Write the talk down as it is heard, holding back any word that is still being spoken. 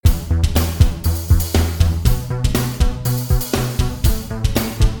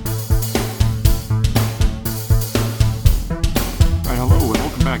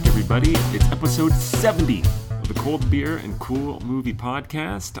everybody. It's episode 70 of the Cold Beer and Cool Movie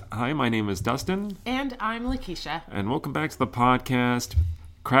Podcast. Hi, my name is Dustin. And I'm Lakeisha. And welcome back to the podcast,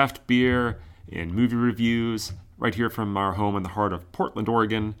 craft beer and movie reviews, right here from our home in the heart of Portland,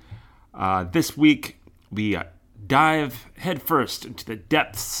 Oregon. This week, we dive headfirst into the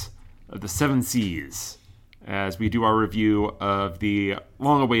depths of the seven seas as we do our review of the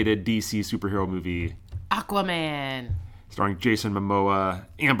long-awaited DC superhero movie, Aquaman. Starring Jason Momoa,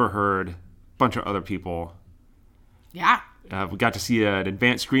 Amber Heard, a bunch of other people. Yeah. We got to see an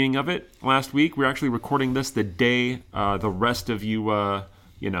advanced screening of it last week. We're actually recording this the day the rest of you,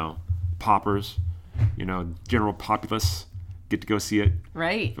 poppers, general populace get to go see it.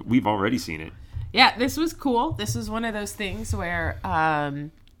 Right. But we've already seen it. Yeah, this was cool. This was one of those things where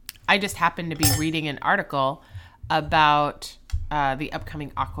I just happened to be reading an article about the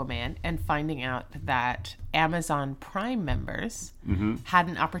upcoming Aquaman and finding out that Amazon Prime members had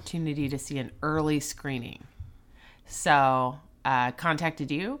an opportunity to see an early screening. So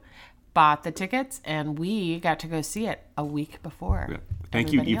contacted you, bought the tickets, and we got to go see it a week before. Yeah.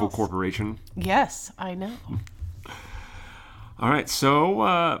 Thank you, Evil else. Corporation. Yes, I know. All right,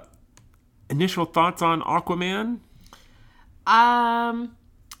 so initial thoughts on Aquaman?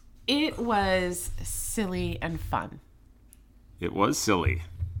 It was silly and fun. It was silly.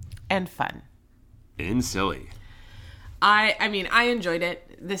 And fun. And silly. I mean, I enjoyed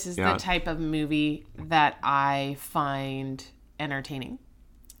it. This is the type of movie that I find entertaining.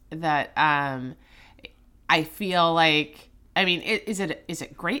 That I feel like, I mean, is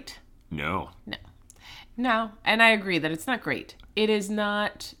it great? No. No. And I agree that it's not great. It is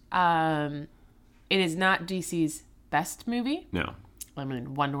not DC's best movie. No. I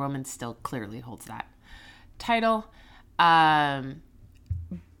mean, Wonder Woman still clearly holds that title.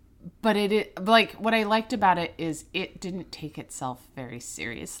 But what I liked about it is it didn't take itself very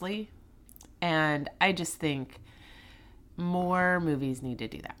seriously. And I just think more movies need to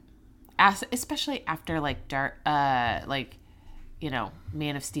do that. Especially after Man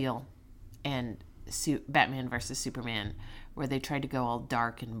of Steel and Batman versus Superman, where they tried to go all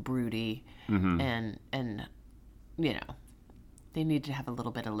dark and broody and they needed to have a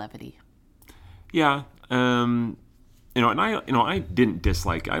little bit of levity. Yeah. And I didn't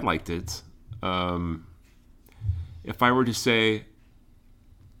dislike it. I liked it. If I were to say,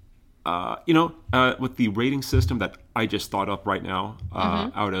 with the rating system that I just thought up right now,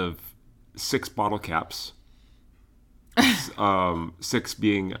 out of 6 bottle caps, 6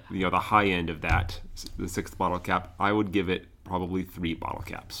 being, the high end of that, the 6th bottle cap, I would give it probably 3 bottle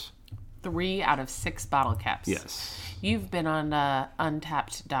caps. 3 out of 6 bottle caps. Yes. You've been on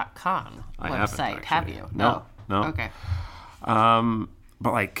Untapped.com website, have you? No. Okay.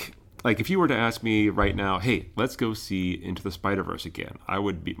 But like if you were to ask me right now, hey, let's go see Into the Spider-Verse again,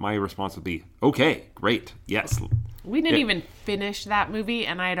 my response would be, okay, great, yes. We didn't even finish that movie,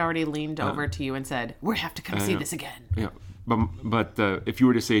 and I had already leaned over to you and said, we have to come see this again. Yeah, but if you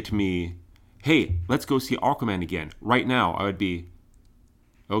were to say to me, hey, let's go see Aquaman again right now, I would be,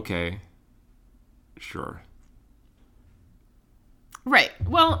 okay, sure. Right.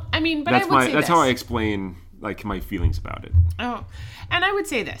 Well, I mean, but that's how I explain my feelings about it. Oh, and I would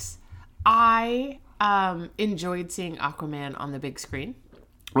say this: I enjoyed seeing Aquaman on the big screen.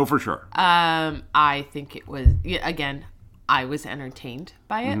 Oh, for sure. I think it was again. I was entertained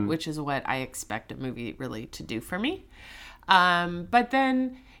by it, which is what I expect a movie really to do for me. But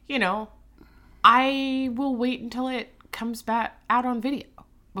then, I will wait until it comes back out on video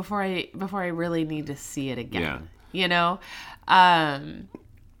before I really need to see it again. Yeah.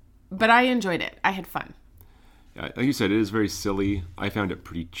 But I enjoyed it. I had fun. Yeah, like you said, it is very silly. I found it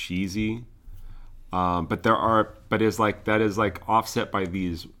pretty cheesy. But that is offset by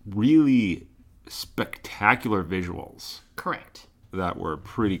these really spectacular visuals. Correct. That were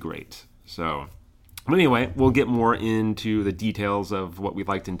pretty great. So, but anyway, we'll get more into the details of what we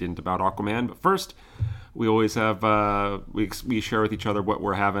liked and didn't about Aquaman. But first, we always have we share with each other what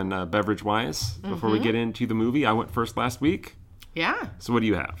we're having beverage wise before we get into the movie. I went first last week. Yeah. So what do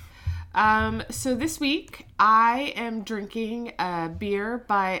you have? So this week I am drinking a beer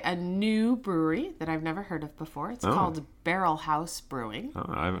by a new brewery that I've never heard of before. It's called Barrel House Brewing. Oh,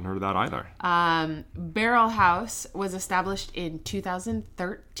 I haven't heard of that either. Barrel House was established in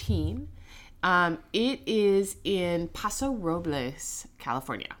 2013. It is in Paso Robles,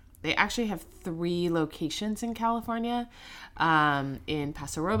 California. They actually have 3 locations in California, in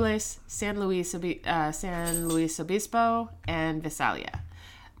Paso Robles, San Luis Obispo, and Visalia.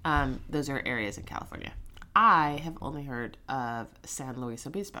 Those are areas in California. I have only heard of San Luis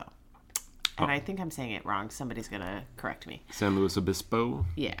Obispo. And I think I'm saying it wrong. Somebody's going to correct me. San Luis Obispo?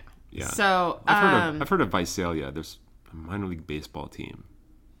 Yeah. Yeah. So I've heard of Visalia. There's a minor league baseball team.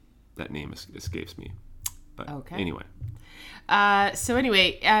 That name escapes me. But anyway.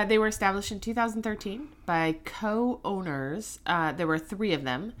 They were established in 2013 by co-owners. There were 3 of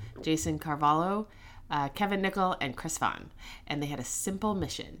them: Jason Carvalho, Kevin Nickel, and Chris Vaughn. And they had a simple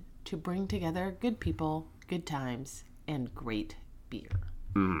mission: to bring together good people, good times, and great beer.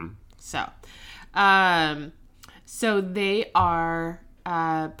 Mm-hmm. So they are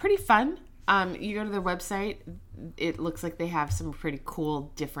pretty fun. You go to their website, it looks like they have some pretty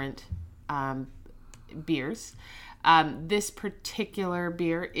cool different beers. This particular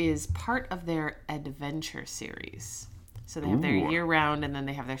beer is part of their adventure series. So they have their year-round, and then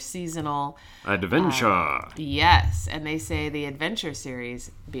they have their seasonal. Adventure. Yes, and they say the adventure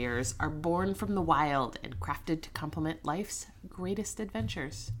series beers are born from the wild and crafted to complement life's greatest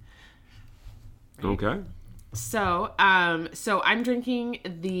adventures. Right? Okay. So I'm drinking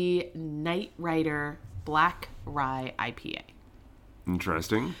the Night Rider Black Rye IPA.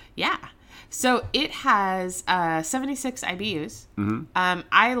 Interesting. Yeah. So it has 76 IBUs. Mm-hmm.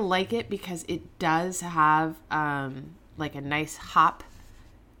 I like it because it does have like a nice hop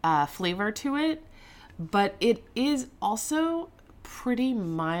flavor to it, but it is also pretty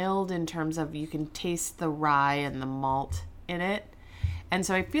mild in terms of you can taste the rye and the malt in it. And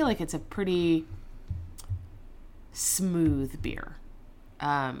so I feel like it's a pretty smooth beer.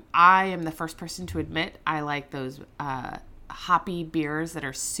 I am the first person to admit I like those hoppy beers that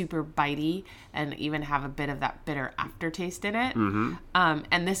are super bitey and even have a bit of that bitter aftertaste in it. Mm-hmm.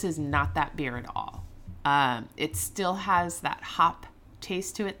 And this is not that beer at all. It still has that hop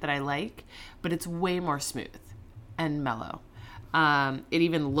taste to it that I like, but it's way more smooth and mellow. It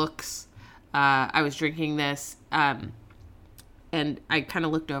even looks, I was drinking this, and I kind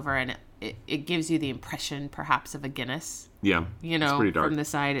of looked over, and it gives you the impression perhaps of a Guinness. Yeah. You know, it's pretty dark. from the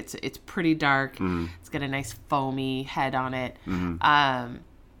side, it's pretty dark. Mm. It's got a nice foamy head on it. Mm-hmm.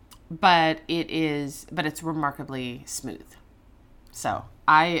 But it's remarkably smooth. So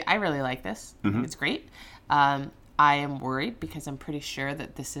I really like this. I think it's great. I am worried because I'm pretty sure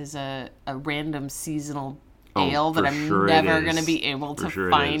that this is a random seasonal ale that I'm never going to be able to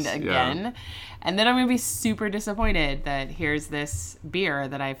find again. Yeah. And then I'm going to be super disappointed that here's this beer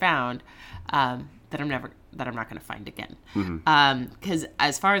that I found that I'm not going to find again. Because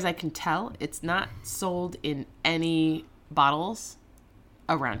as far as I can tell, it's not sold in any bottles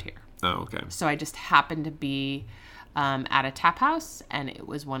around here. Oh, okay. So I just happened to be at a tap house, and it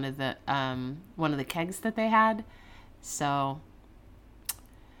was one of the kegs that they had. So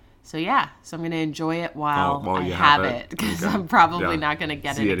yeah. So I'm going to enjoy it while I have it, because I'm probably not going to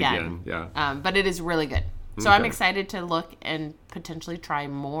get it again. Yeah. But it is really good. So I'm excited to look and potentially try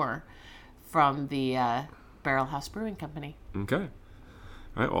more from the Barrel House Brewing Company. Okay. All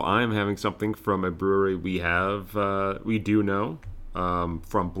right. Well, I'm having something from a brewery we do know,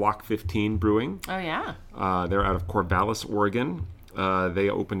 from Block 15 Brewing. Oh, yeah. They're out of Corvallis, Oregon. They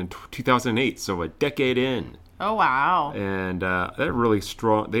opened in 2008, so a decade in. Oh, wow. And they're really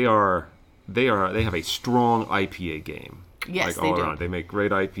strong. They have a strong IPA game. Yes, like all around. They make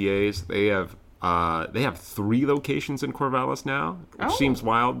great IPAs. They have 3 locations in Corvallis now, which seems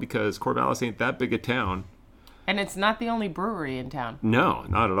wild because Corvallis ain't that big a town. And it's not the only brewery in town. No,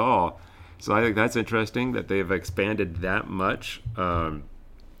 not at all. So I think that's interesting that they've expanded that much. Have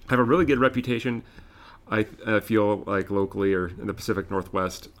a really good reputation, I feel like, locally or in the Pacific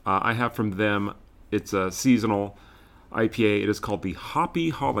Northwest. I have from them, it's a seasonal IPA. It is called the Hoppy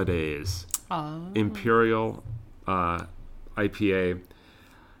Holidays Imperial IPA.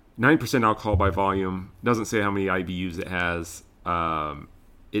 9% alcohol by volume. Doesn't say how many IBUs it has.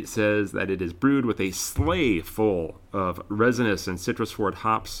 It says that it is brewed with a sleigh full of resinous and citrus-forward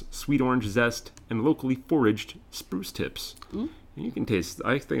hops, sweet orange zest, and locally foraged spruce tips. And you can taste,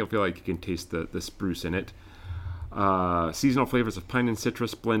 I feel like you can taste the spruce in it. Seasonal flavors of pine and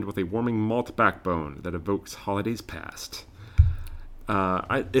citrus blend with a warming malt backbone that evokes holidays past.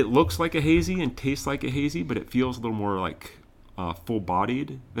 It looks like a hazy and tastes like a hazy, but it feels a little more like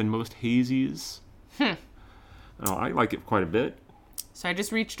full-bodied than most hazies. I like it quite a bit. So I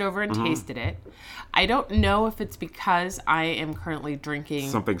just reached over and tasted it. I don't know if it's because I am currently drinking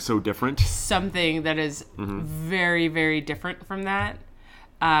something so different. Something that is very, very different from that.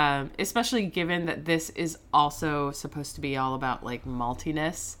 Especially given that this is also supposed to be all about like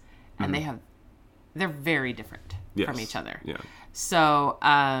maltiness, and they're very different from each other. Yeah. So,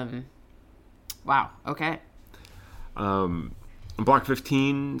 wow. Okay. On Block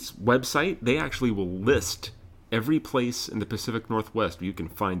 15's website, they actually will list every place in the Pacific Northwest where you can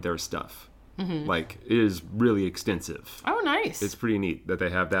find their stuff. Like, it is really extensive. Oh, nice. It's pretty neat that they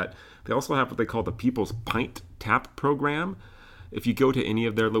have that. They also have what they call the People's Pint Tap Program. If you go to any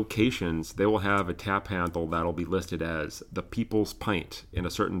of their locations, they will have a tap handle that'll be listed as the People's Pint, and a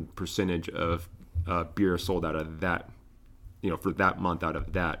certain percentage of beer sold out of that, for that month, out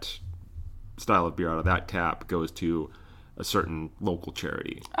of that style of beer, out of that tap, goes to a certain local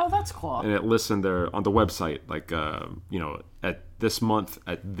charity. Oh, that's cool. And it lists on the website, like, at this month,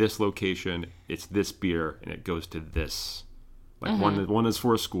 at this location, it's this beer, and it goes to this. Like, one is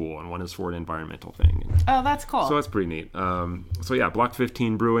for a school, and one is for an environmental thing. Oh, that's cool. So that's pretty neat. So yeah, Block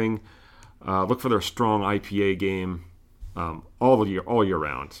 15 Brewing. Look for their strong IPA game all year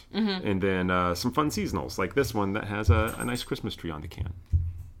round. And then some fun seasonals, like this one that has a nice Christmas tree on the can.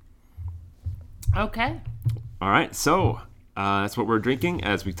 Okay. All right, so that's what we're drinking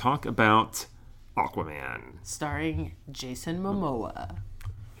as we talk about Aquaman. Starring Jason Momoa.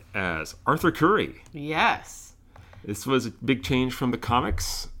 As Arthur Curry. Yes. This was a big change from the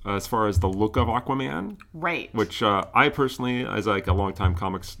comics as far as the look of Aquaman. Right. Which I personally, as like a longtime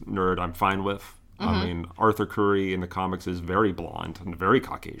comics nerd, I'm fine with. I mean, Arthur Curry in the comics is very blonde and very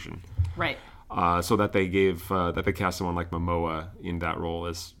Caucasian. Right. So that they cast someone like Momoa in that role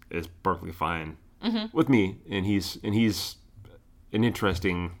is perfectly fine with me. And he's an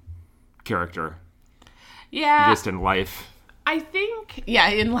interesting character. Yeah. Just in life. I think,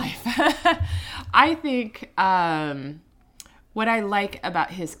 in life. I think what I like about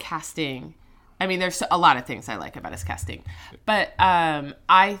his casting, I mean, there's a lot of things I like about his casting, but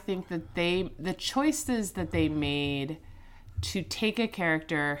I think that the choices that they made to take a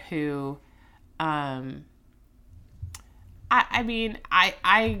character who, I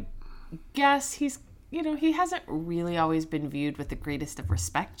guess he hasn't really always been viewed with the greatest of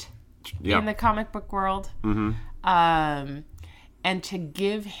respect in the comic book world. And to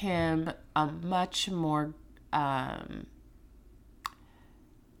give him a much more, I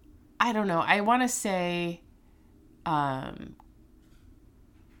don't know, I want to say,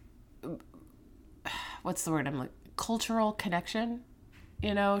 what's the word I'm like, cultural connection,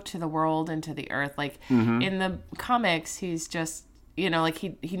 to the world and to the earth. Like, in the comics, he's just, like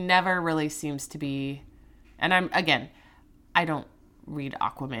he never really seems to be, and I don't read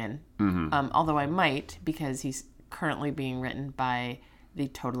Aquaman, although I might, because he's currently being written by the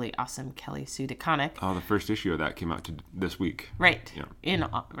totally awesome Kelly Sue DeConnick. Oh, the first issue of that came out this week. Right. Yeah.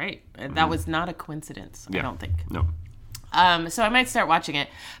 That was not a coincidence, I don't think. No. So I might start watching it.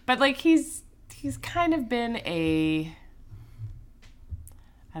 But like he's kind of been I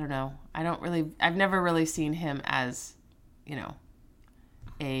don't know. I've never really seen him as,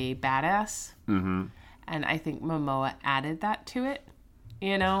 a badass. Mm-hmm. And I think Momoa added that to it,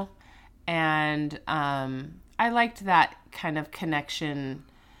 and I liked that kind of connection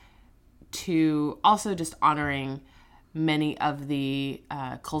to also just honoring many of the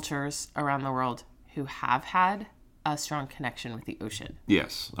cultures around the world who have had a strong connection with the ocean.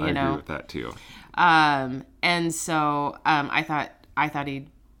 Yes, I agree with that too. And so I thought he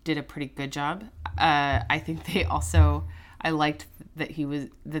did a pretty good job. I think I liked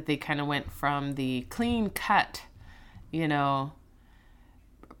that they kind of went from the clean cut,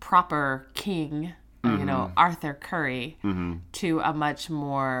 proper king, Arthur Curry, to a much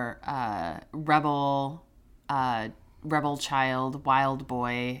more rebel child, wild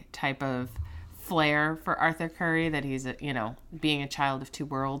boy type of flair for Arthur Curry. That he's, being a child of two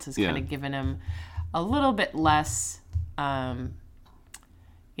worlds has kind of given him a little bit less.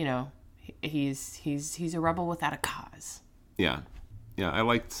 He's a rebel without a cause. Yeah, I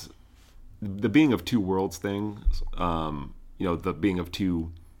liked the being of two worlds thing. The being of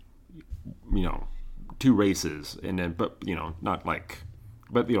two races, and then not like,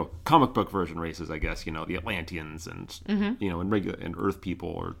 but comic book version races, I guess. The Atlanteans and and regular and Earth people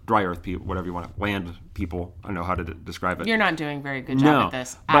or dry Earth people, whatever you want, land people. I don't know how to describe it. You're not doing a very good job at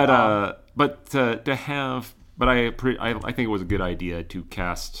this. But I think it was a good idea to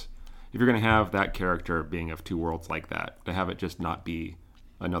cast, if you're going to have that character being of two worlds like that, to have it just not be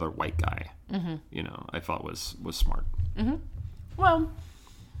another white guy. I thought was smart. Well,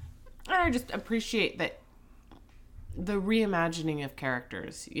 and I just appreciate that the reimagining of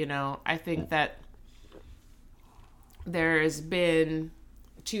characters. I think that there's been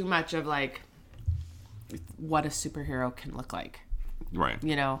too much of like what a superhero can look like, right?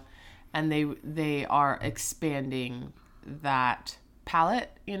 And they are expanding that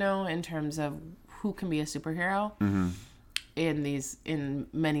palette, in terms of who can be a superhero in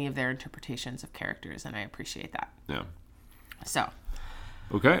many of their interpretations of characters, and I appreciate that. Yeah. So.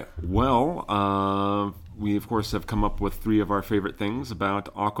 Okay. Well, we, of course, have come up with 3 of our favorite things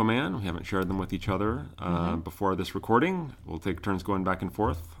about Aquaman. We haven't shared them with each other before this recording. We'll take turns going back and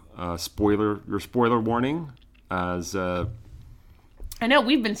forth. Your spoiler warning. As I know,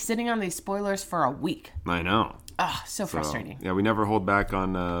 we've been sitting on these spoilers for a week. I know. Oh, so frustrating. Yeah, we never hold back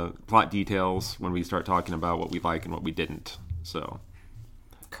on plot details when we start talking about what we like and what we didn't. So,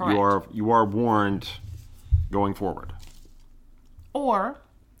 correct. You are warned going forward. Or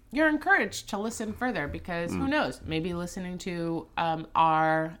you're encouraged to listen further because who knows? Maybe listening to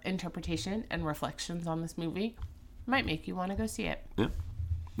our interpretation and reflections on this movie might make you want to go see it. Yeah,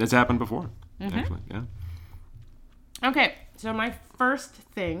 that's happened before, actually. Yeah. Okay, so my first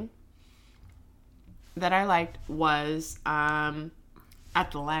thing that I liked was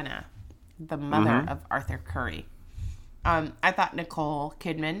Atlanta, the mother of Arthur Curry. I thought Nicole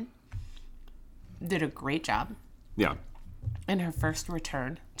Kidman did a great job. Yeah. In her first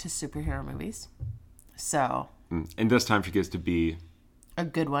return to superhero movies. So. And this time she gets to be a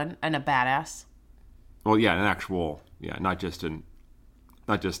good one and a badass. Well, yeah, an actual, not just a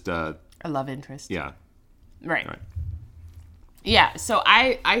love interest. Yeah. Right. Yeah, so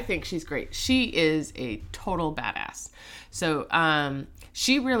I think she's great. She is a total badass. So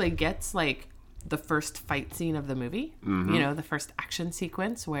she really gets like the first fight scene of the movie, the first action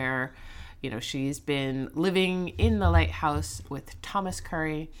sequence where, she's been living in the lighthouse with Thomas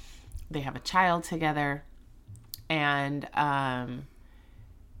Curry. They have a child together, and and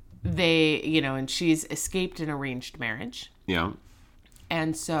she's escaped an arranged marriage. Yeah.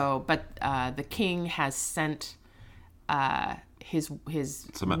 And so, but the king has sent his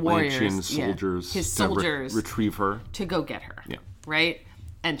some warriors, soldiers, his soldiers, retrieve her to go get her. Yeah. Right,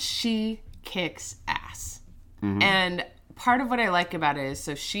 and she kicks ass. And part of what I like about it is,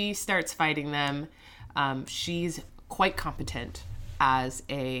 so she starts fighting them. She's quite competent as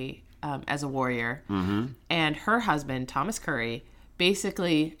a warrior, and her husband Thomas Curry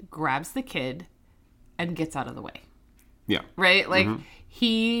basically grabs the kid and gets out of the way. Yeah. Right? Like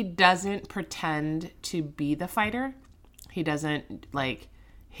he doesn't pretend to be the fighter. He doesn't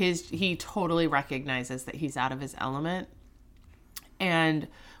he totally recognizes that he's out of his element, and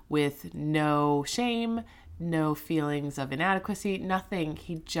with no shame, no feelings of inadequacy, nothing.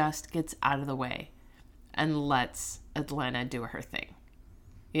 He just gets out of the way and lets Atlanta do her thing,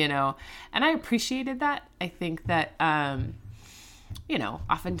 And I appreciated that. I think that,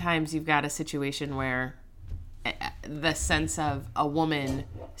 oftentimes you've got a situation where the sense of a woman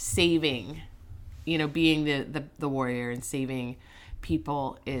saving, being the warrior and saving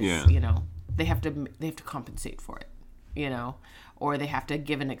people is, they have to compensate for it, or they have to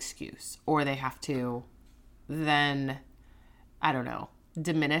give an excuse, or they have to then, I don't know,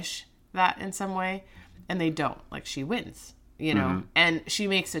 diminish that in some way. And they don't. Like, she wins, and she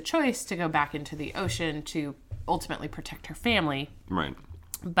makes a choice to go back into the ocean to ultimately protect her family. Right.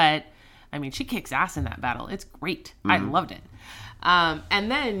 But, I mean, she kicks ass in that battle. It's great. I loved it.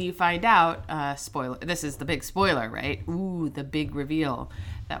 And then you find out, spoiler, this is the big spoiler, right? Ooh, the big reveal.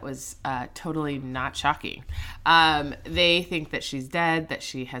 That was totally not shocking. They think that she's dead, that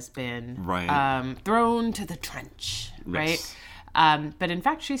she has been thrown to the trench, right? But in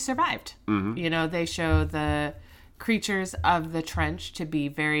fact, she survived. They show the creatures of the trench to be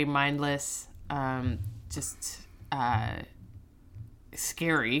very mindless,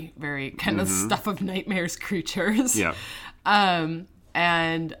 scary, very kind of stuff of nightmares creatures. Yeah. And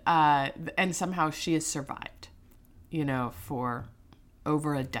somehow she has survived, for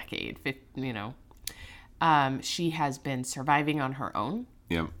over a decade. She has been surviving on her own.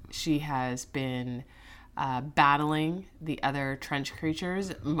 Yeah. She has been battling the other trench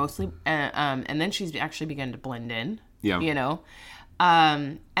creatures mostly, and then she's actually begun to blend in. Yeah.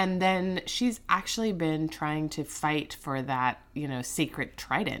 And then she's actually been trying to fight for that, sacred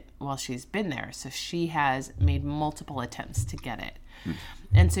trident while she's been there. So she has made multiple attempts to get it.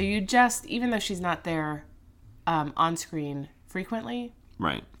 And so even though she's not there on screen frequently,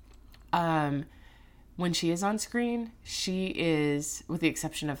 right? When she is on screen, she is, with the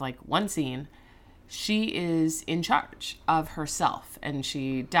exception of like one scene, she is in charge of herself, and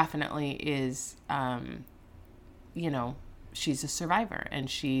she definitely is, she's a survivor, and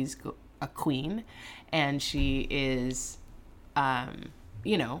she's a queen, and she is,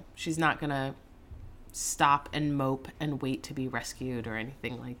 she's not gonna stop and mope and wait to be rescued or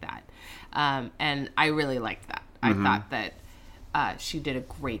anything like that. And I really liked that. I thought that she did a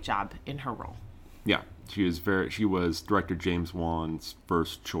great job in her role. Yeah, she was director James Wan's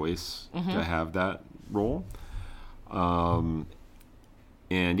first choice to have that role. And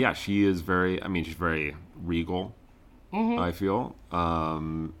yeah, she is she's very regal, I feel.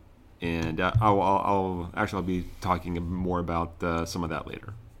 And I'll be talking more about some of that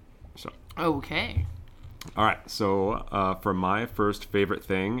later. So Okay. all right. So for my first favorite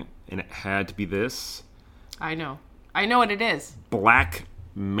thing, and it had to be this. I know what it is. Black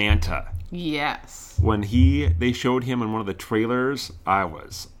Manta. Yes. When they showed him in one of the trailers, that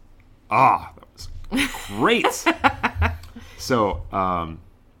was great. So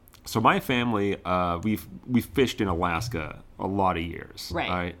my family, we've fished in Alaska a lot of years,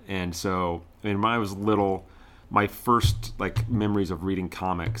 right? And so, when I was little, my first memories of reading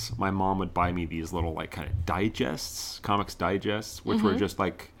comics, my mom would buy me these little kind of comics digests, which were just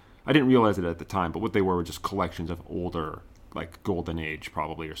I didn't realize it at the time, but what they were just collections of older, Golden Age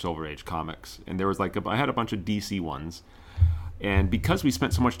probably or Silver Age comics. And there was I had a bunch of DC ones. And because we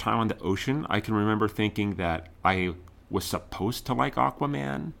spent so much time on the ocean, I can remember thinking that I was supposed to like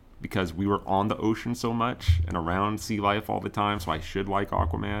Aquaman because we were on the ocean so much and around sea life all the time, so I should like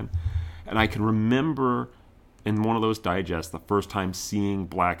Aquaman. And I can remember in one of those digests the first time seeing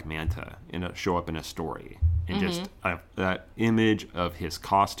Black Manta show up in a story. And just that image of his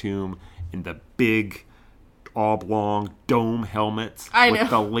costume in the big oblong dome helmet with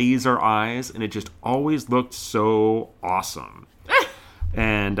the laser eyes, and it just always looked so awesome.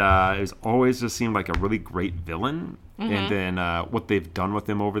 And it always just seemed like a really great villain. And then what they've done with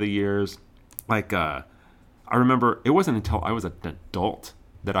him over the years, I remember it wasn't until I was an adult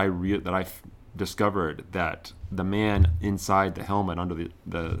that I discovered that the man inside the helmet under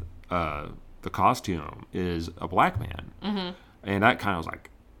the costume is a black man. And that kind of was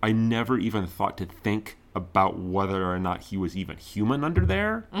I never even thought to think about whether or not he was even human under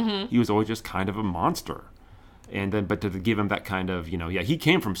there. He was always just kind of a monster. And then, but to give him that kind of, he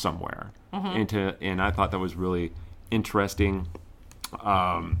came from somewhere. And I thought that was really interesting.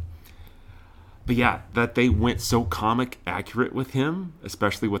 But yeah, that they went so comic accurate with him,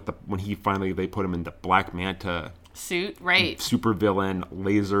 especially with when they put him in the Black Manta suit, right? Super villain,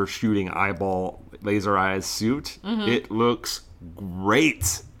 laser shooting laser eyes suit. It looks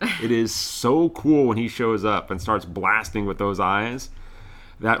great. It is so cool when he shows up and starts blasting with those eyes.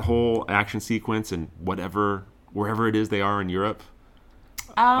 That whole action sequence and wherever it is they are in Europe.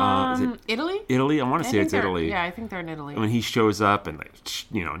 Is it Italy? Italy? I want to say it's Italy. Yeah, I think they're in Italy. When he shows up and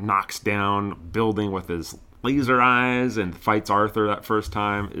knocks down a building with his laser eyes and fights Arthur that first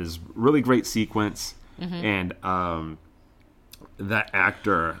time is really great sequence. And that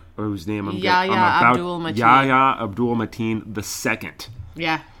actor whose name Yahya Abdul-Mateen II.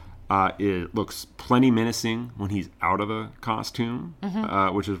 Yeah. It looks plenty menacing when he's out of the costume,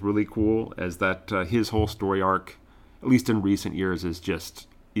 which is really cool. As that his whole story arc, at least in recent years, he's just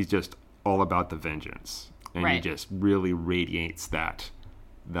all about the vengeance, and he just really radiates that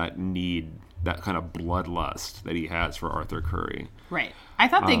need, that kind of bloodlust that he has for Arthur Curry. Right. I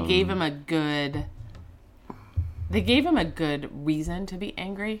thought they gave him a good. They gave him a good reason to be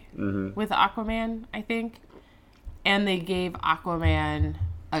angry with Aquaman, I think, and they gave Aquaman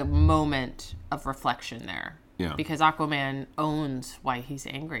a moment of reflection there. Yeah. Because Aquaman owns why he's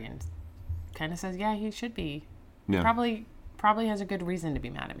angry and kind of says, "Yeah, he should be. Yeah. Probably has a good reason to be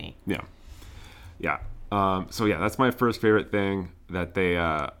mad at me." Yeah. Yeah. So yeah, that's my first favorite thing that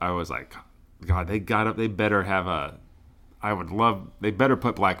I was like, God, they better have they better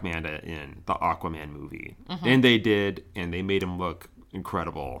put Black Manta in the Aquaman movie. And they did, and they made him look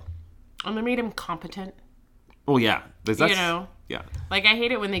incredible. And they made him competent. Well, yeah. Yeah. I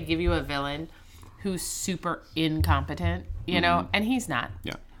hate it when they give you a villain who's super incompetent, and he's not.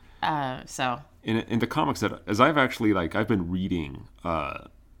 Yeah. So. In the comics as I've actually, I've been reading,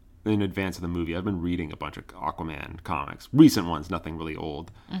 in advance of the movie, I've been reading a bunch of Aquaman comics. Recent ones, nothing really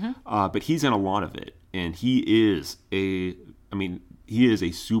old. But he's in a lot of it. And he is a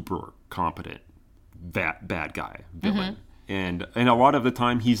super competent bad guy, villain. And a lot of the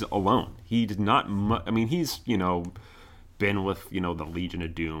time he's alone. He did not, he's, been with, the Legion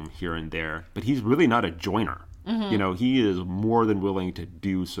of Doom here and there, but he's really not a joiner. He is more than willing to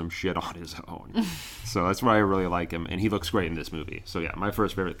do some shit on his own. So that's why I really like him, and he looks great in this movie. So yeah, my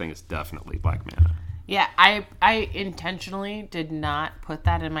first favorite thing is definitely Black Manta. Yeah, I intentionally did not put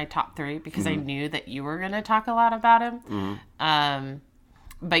that in my top 3 because I knew that you were going to talk a lot about him.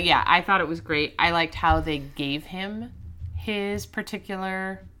 But yeah, I thought it was great. I liked how they gave him his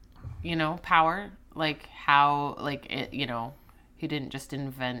particular, power. He didn't just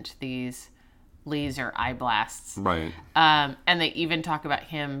invent these laser eye blasts. Right. And they even talk about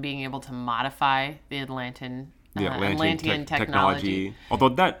him being able to modify the Atlantean technology. Although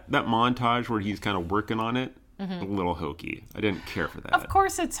that montage where he's kind of working on it, a little hokey. I didn't care for that. Of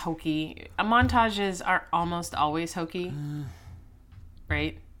course it's hokey. Montages are almost always hokey.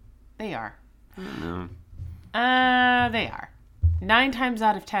 Right? They are. I don't know. They are. 9 times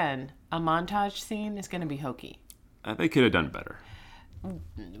out of 10, a montage scene is going to be hokey. They could have done better.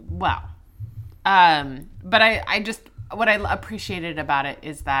 Well, but I just, what I appreciated about it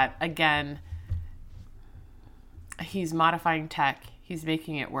is that, again, he's modifying tech, he's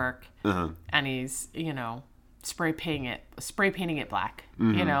making it work, and he's, spray painting it black.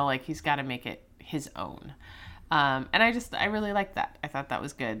 Like he's got to make it his own. And I really liked that. I thought that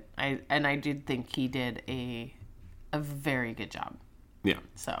was good. I did think he did a very good job. Yeah.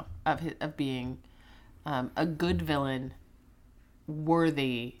 So of being a good villain,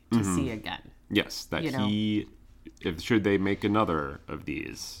 worthy to see again. Yes, that should they make another of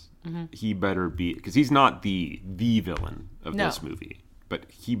these, he better be, because he's not the villain of this movie, but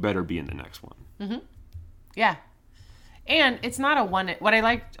he better be in the next one. Yeah. And it's not a one. What I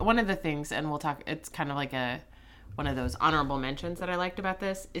liked, one of the things, and we'll talk. It's kind of like one of those honorable mentions that I liked about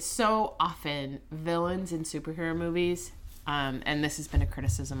this is so often villains in superhero movies, and this has been a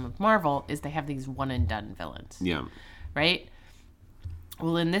criticism of Marvel, is they have these one and done villains. Yeah. Right.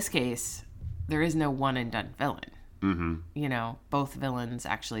 Well, in this case, there is no one and done villain. Both villains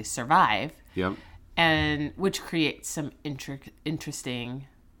actually survive. Yep. And which creates some interesting,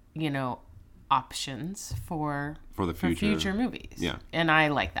 options for the future movies. Yeah. And I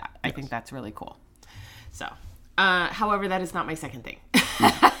like that. I think that's really cool. So, however, that is not my second thing.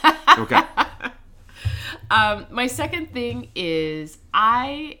 Okay. My second thing is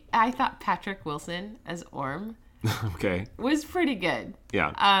I thought Patrick Wilson as Orm okay. was pretty good.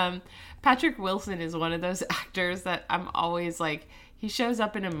 Yeah. Patrick Wilson is one of those actors that I'm always like, he shows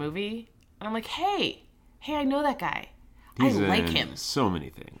up in a movie and I'm like, hey, I know that guy. He's I like in him. So many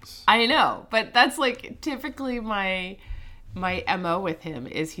things. I know, but that's like typically my MO with him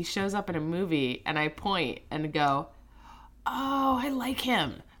is he shows up in a movie and I point and go, oh, I like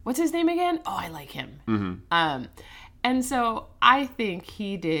him. What's his name again? Oh, I like him. And so I think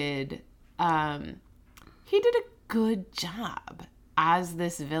he did a good job as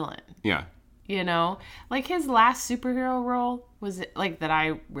this villain. Yeah. Like his last superhero role was like that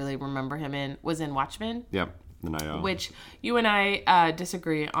I really remember him in was in Watchmen. Yep. The Night Owl. Which you and I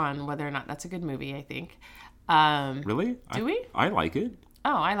disagree on whether or not that's a good movie, I think. Really? Do we? I like it.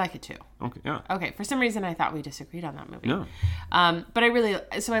 Oh, I like it too. Okay, yeah. Okay, for some reason I thought we disagreed on that movie. No. But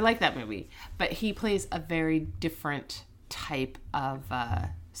I like that movie. But he plays a very different type of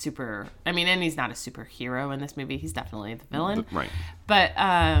and he's not a superhero in this movie. He's definitely the villain. Right.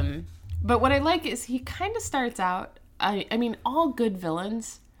 But what I like is he kind of starts out, all good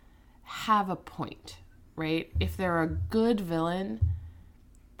villains have a point, right? If they're a good villain,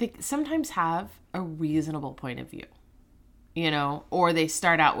 they sometimes have a reasonable point of view. Or they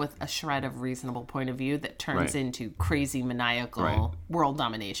start out with a shred of reasonable point of view that turns into crazy maniacal world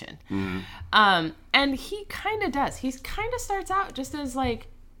domination. And he kind of does. He kind of starts out just as like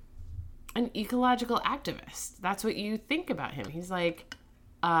an ecological activist. That's what you think about him. He's like,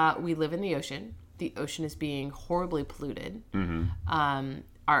 we live in the ocean. The ocean is being horribly polluted.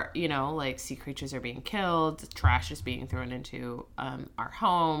 Our sea creatures are being killed. Trash is being thrown into our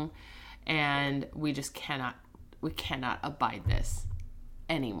home. And we just cannot abide this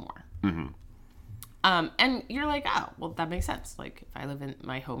anymore. And you're like, oh, well, that makes sense. Like, if I live in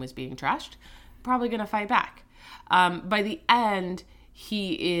my home is being trashed, I'm probably going to fight back. By the end,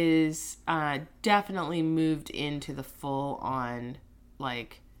 he is definitely moved into the full-on,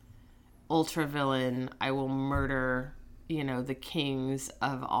 like, ultra villain. I will murder, the kings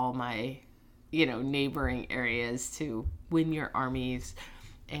of all my, neighboring areas to win your armies.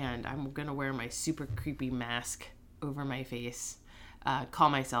 And I'm going to wear my super creepy mask over my face, call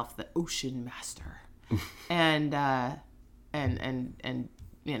myself the Ocean Master, and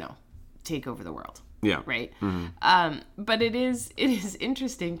take over the world. Yeah. Right. But it is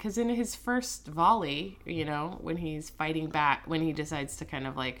interesting because in his first volley, when he's fighting back, when he decides to kind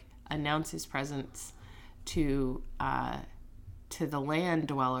of like announce his presence to the land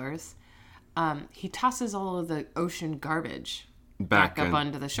dwellers, he tosses all of the ocean garbage back up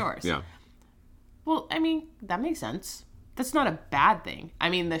onto the shores. Yeah. Well, that makes sense. That's not a bad thing.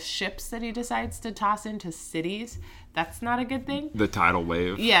 The ships that he decides to toss into cities, that's not a good thing. The tidal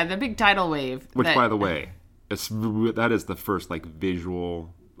wave. Yeah, the big tidal wave. Which, by the way, that is the first like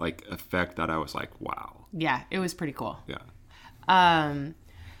visual like effect that I was like, wow. Yeah, it was pretty cool. Yeah.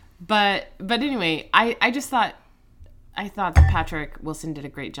 But anyway, I just thought that Patrick Wilson did a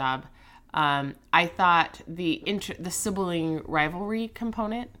great job. I thought the sibling rivalry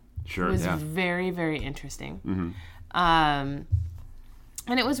component was very, very interesting. And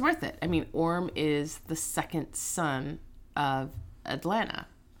it was worth it. Orm is the second son of Atlanta.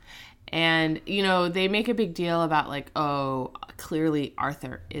 And, they make a big deal about like, oh, clearly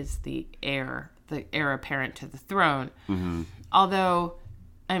Arthur is the heir apparent to the throne. Mm-hmm. Although,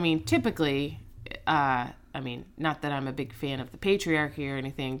 typically, not that I'm a big fan of the patriarchy or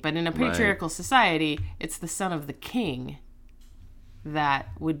anything, but in a patriarchal society, it's the son of the king that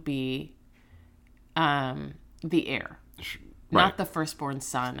would be the heir, not the firstborn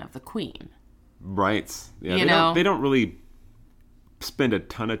son of the queen. Right. Yeah, they don't really spend a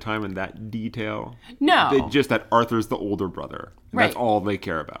ton of time in that detail. No. Just that Arthur's the older brother. Right. That's all they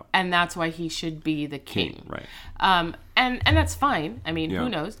care about. And that's why he should be the king. Right. And that's fine. Who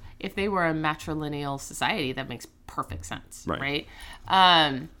knows? If they were a matrilineal society, that makes perfect sense. Right?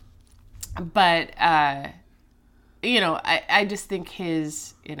 But I just think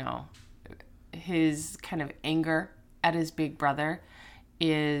his kind of anger at his big brother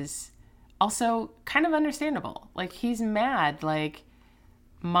is also kind of understandable. Like, he's mad. Like,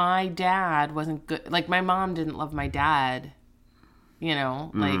 my dad wasn't good. Like, my mom didn't love my dad,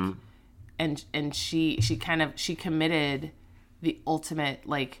 like, and she committed the ultimate,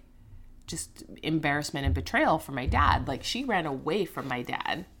 like, just embarrassment and betrayal for my dad. Like, she ran away from my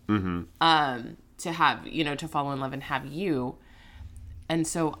dad, to have, to fall in love and have you. And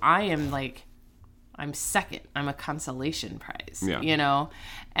so I am like, I'm second. I'm a consolation prize,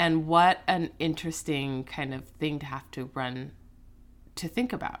 and what an interesting kind of thing to have to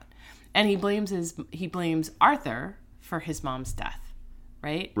think about. And he blames Arthur for his mom's death,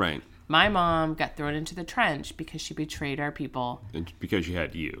 right? Right. My mom got thrown into the trench because she betrayed our people. And because she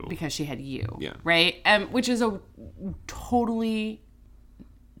had you. Because she had you. Yeah. Right? Which is a totally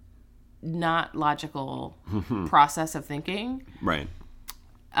not logical process of thinking. Right.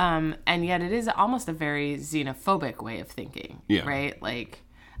 And yet it is almost a very xenophobic way of thinking. Yeah. Right? Like,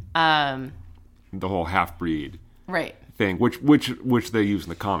 the whole half-breed. Right. Thing, which they use in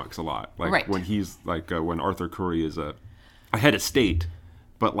the comics a lot. Like, when he's like, when Arthur Curry is a head of state,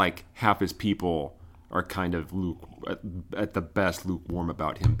 but like half his people are kind of at the best lukewarm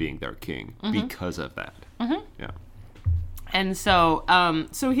about him being their king because of that. Mm-hmm. Yeah. And so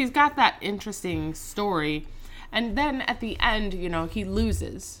he's got that interesting story, and then at the end, he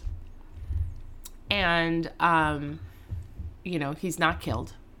loses, and he's not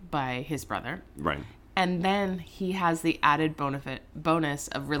killed by his brother. Right. And then he has the added bonus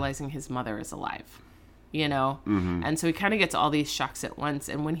of realizing his mother is alive, Mm-hmm. And so he kind of gets all these shocks at once.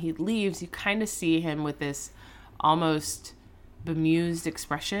 And when he leaves, you kind of see him with this almost bemused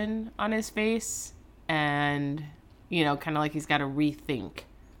expression on his face. And, kind of like he's got to rethink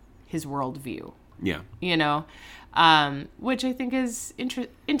his worldview. Yeah. Which I think is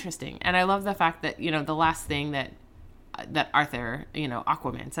interesting. And I love the fact that, the last thing that Arthur,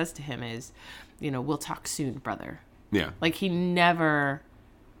 Aquaman says to him is, we'll talk soon, brother. Yeah. Like, he never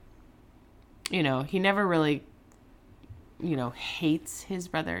really, hates his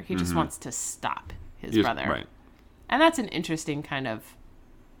brother. He just wants to stop his brother. Right. And that's an interesting kind of,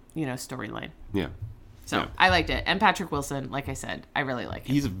 storyline. Yeah. So yeah. I liked it. And Patrick Wilson, like I said, I really like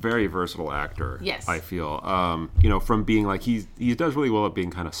him. He's a very versatile actor. Yes. I feel, from being like, he does really well at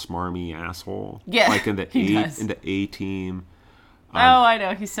being kind of smarmy asshole. Yeah. Like in the A-Team. I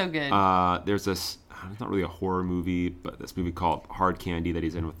know. He's so good. There's this, it's not really a horror movie, but this movie called Hard Candy that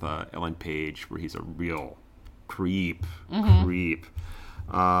he's in with Ellen Page, where he's a real creep.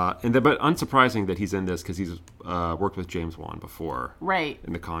 But unsurprising that he's in this because he's worked with James Wan before, right?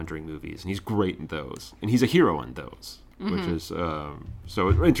 In the Conjuring movies, and he's great in those, and he's a hero in those, which is so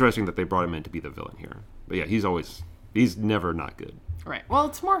it's interesting that they brought him in to be the villain here. But yeah, he's never not good. Right. Well,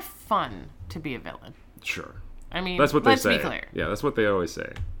 it's more fun to be a villain. Sure. That's what they say. Let's be clear. Yeah, that's what they always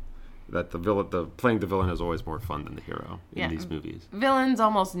say. That playing the villain is always more fun than the hero in these movies. Villains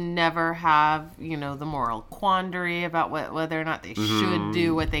almost never have, the moral quandary about whether or not they should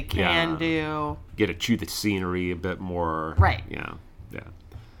do what they can do. Get to chew the scenery a bit more. Right. Yeah.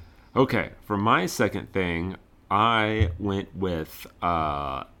 Okay, for my second thing, I went with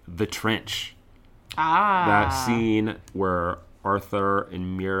The Trench. That scene where Arthur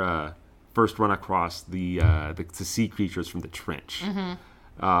and Mira first run across the sea creatures from the trench. Mm-hmm.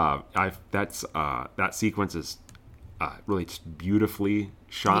 That sequence is really just beautifully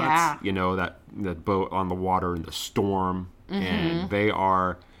shot. Yeah. That boat on the water in the storm, and they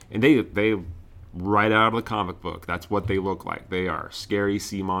right out of the comic book. That's what they look like. They are scary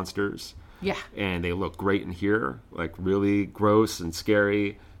sea monsters. Yeah, and they look great in here, like really gross and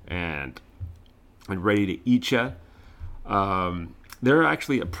scary, and ready to eat you. They're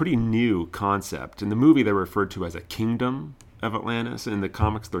actually a pretty new concept. In the movie, they're referred to as a kingdom of Atlantis. In the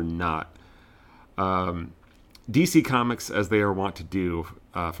comics, they're not. DC Comics, as they are wont to do,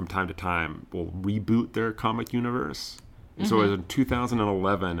 from time to time, will reboot their comic universe. And so in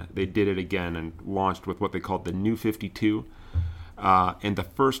 2011, they did it again and launched with what they called the New 52. And the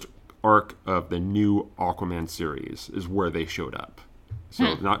first arc of the new Aquaman series is where they showed up.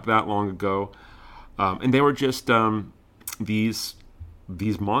 So not that long ago. And they were just these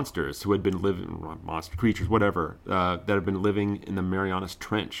monsters who had been living, monster creatures, whatever, that had been living in the Marianas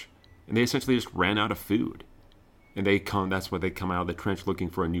Trench. And they essentially just ran out of food. And that's why they come out of the trench looking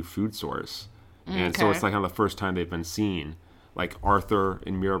for a new food source. And so it's like kind of the first time they've been seen. Like Arthur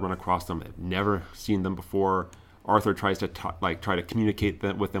and Mira run across them. They've never seen them before. Arthur tries to try to communicate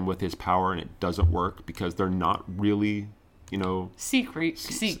with them with his power, and it doesn't work because they're not really, sea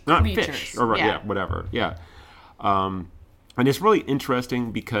creatures. Not fish, or whatever. Yeah. And it's really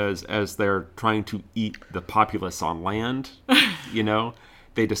interesting because as they're trying to eat the populace on land,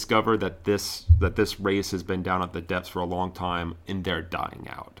 they discover that this race has been down at the depths for a long time, and they're dying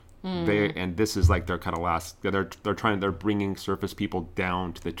out. And this is like their kind of last. They're bringing surface people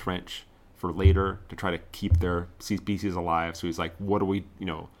down to the trench for later to try to keep their species alive. So he's like, what do we?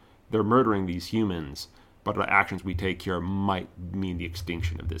 They're murdering these humans, but the actions we take here might mean the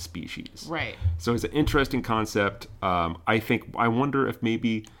extinction of this species. Right. So it's an interesting concept. I wonder if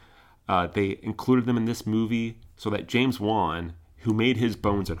maybe they included them in this movie so that James Wan, who made his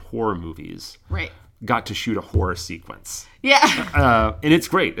bones in horror movies, right, got to shoot a horror sequence. Yeah. And it's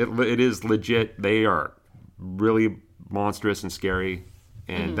great. It is legit. They are really monstrous and scary.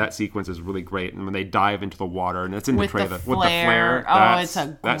 And that sequence is really great. And when they dive into the water, and it's in the trailer with the flare. Oh, it's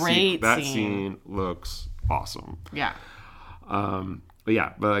a great scene. That scene looks awesome. Yeah.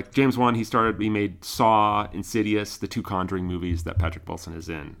 But like James Wan, he made Saw, Insidious, the 2 Conjuring movies that Patrick Wilson is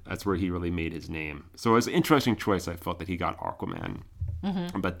in. That's where he really made his name. So it was an interesting choice. I felt that he got Aquaman.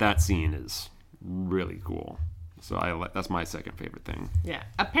 But that scene is really cool. So that's my second favorite thing. Yeah.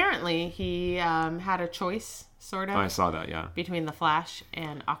 Apparently, he had a choice, sort of. I saw that, yeah. Between The Flash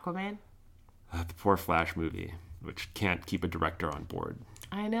and Aquaman. The poor Flash movie, which can't keep a director on board.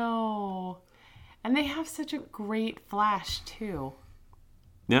 I know. And they have such a great Flash, too.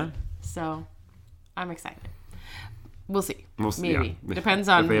 Yeah. So, I'm excited. We'll see. Maybe. Yeah. Depends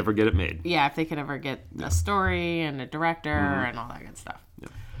on... if they ever get it made. Yeah, if they can ever get a story and a director and all that good stuff. Yeah.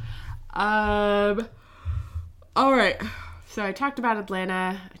 All right. So I talked about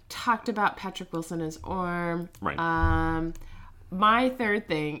Atlanta. I talked about Patrick Wilson as Orm. Right. My third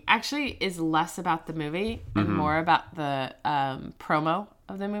thing actually is less about the movie and more about the promo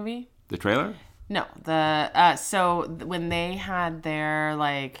of the movie. The trailer? No. So when they had their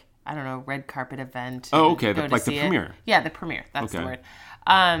red carpet event. Oh, okay. The premiere. Yeah, the premiere. That's the word.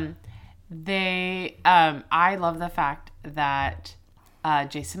 I love the fact that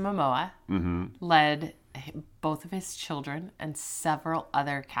Jason Momoa led both of his children and several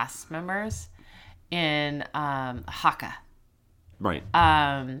other cast members in haka. Right.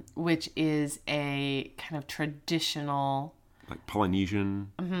 Which is a kind of traditional... like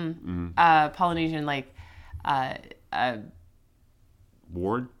Polynesian... Polynesian,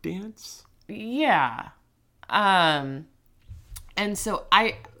 war dance? Yeah. And so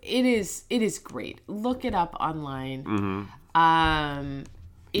it is great. Look it up online.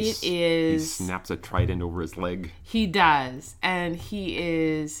 He snaps a trident over his leg. He does, and he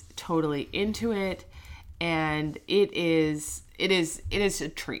is totally into it, and it is a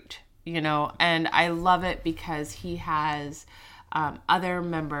treat, and I love it because he has other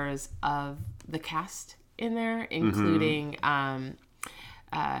members of the cast in there, including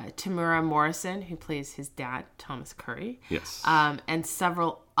Tamura Morrison, who plays his dad, Thomas Curry. Yes. And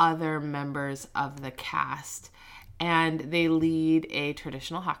several other members of the cast. And they lead a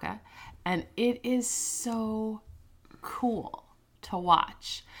traditional haka. And it is so cool to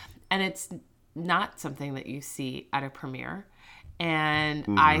watch. And it's not something that you see at a premiere. And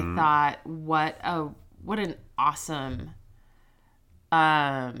I thought, what an awesome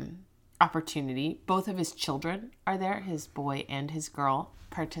opportunity. Both of his children are there. His boy and his girl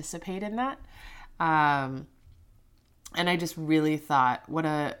participate in that. And I just really thought, what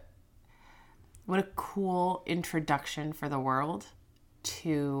a cool introduction for the world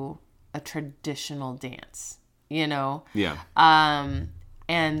to a traditional dance, Yeah. And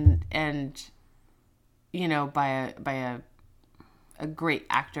by a great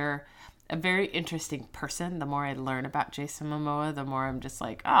actor, a very interesting person. The more I learn about Jason Momoa, the more I'm just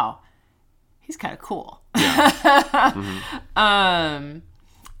like, oh, he's kind of cool. Yeah.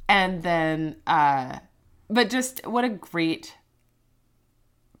 And then, but just what a great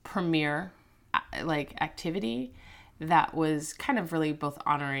premiere activity that was kind of really both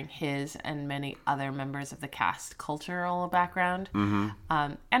honoring his and many other members of the cast cultural background. And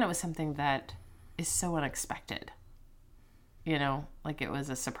it was something that is so unexpected. You know, like it was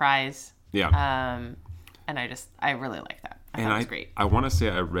a surprise. Yeah. And I really like that. I thought it was great. I want to say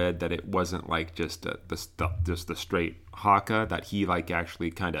I read that it wasn't like just the straight haka, that he like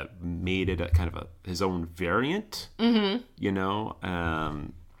actually kind of made it a kind of his own variant. You know,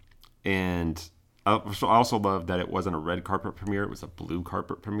 and I also love that it wasn't a red carpet premiere; it was a blue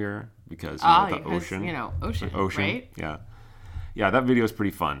carpet premiere because the ocean. You know, ocean, right? Yeah. Yeah, that video is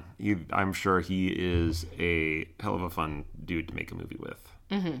pretty fun. I'm sure he is a hell of a fun dude to make a movie with.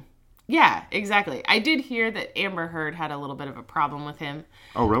 Yeah, exactly. I did hear that Amber Heard had a little bit of a problem with him.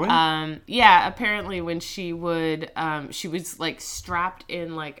 Oh, really? Yeah, apparently when she would, she was like strapped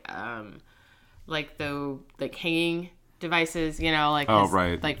in like the hanging devices, you know, like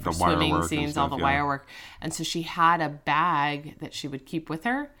right, like for the wire swimming work scenes, stuff, all the wire work, and so she had a bag that she would keep with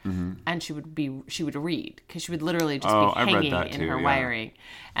her, and she would read because she would literally just be hanging in her wiring,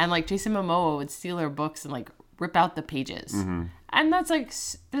 and like Jason Momoa would steal her books and like rip out the pages, and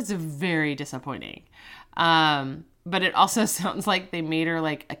that's very disappointing. But it also sounds like they made her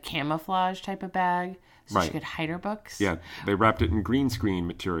like a camouflage type of bag. So she could hide her books. Yeah, they wrapped it in green screen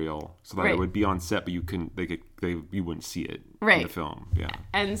material so that Right. it would be on set, but you wouldn't see it Right. in the film. Yeah,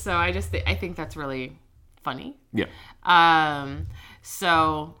 And so I think that's really funny. yeah, But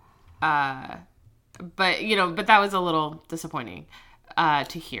that was a little disappointing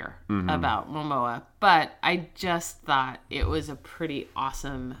to hear about Momoa. But I just thought it was a pretty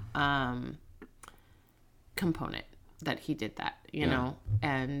awesome component that he did that, you know,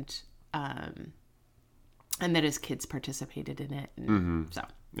 and that his kids participated in it. And so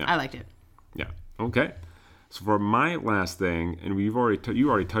I liked it. yeah. Okay. So for my last thing, and you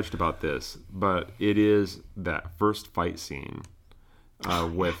already touched about this, but it is that first fight scene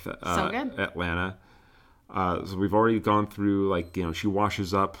with So good. Atlanta. So we've already gone through, like, you know, she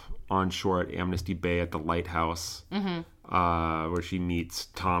washes up on shore at Amnesty Bay at the lighthouse, where she meets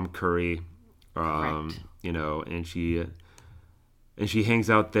Tom Curry, you know, and she hangs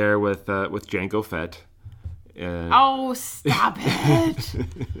out there with Jango Fett. Oh, stop it.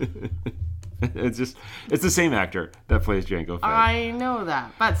 It's the same actor that plays Jango Fett. I know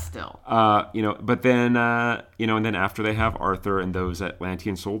that, but still. You know, but then, you know, and then after they have Arthur and those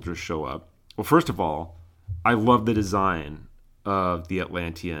Atlantean soldiers show up. Well, first of all, I love the design of the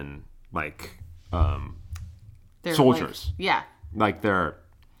Atlantean, like, They're soldiers. Like, yeah. Like the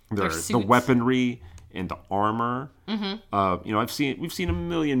suits. weaponry and the armor. You know, we've seen a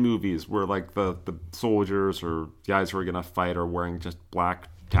million movies where like the soldiers or guys who are gonna fight are wearing just black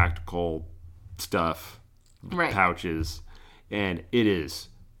tactical stuff, pouches, and it is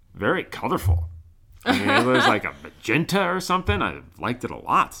very colorful. I mean, it was like a magenta or something. I liked it a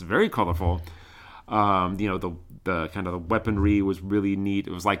lot. It's very colorful. You know, the kind of the weaponry was really neat.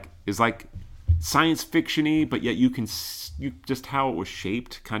 It's like science fiction-y, but yet you just how it was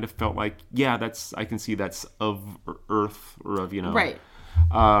shaped kind of felt like, yeah, I can see that's of Earth or of, you know. Right.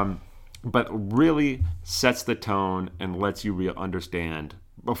 But really sets the tone and lets you understand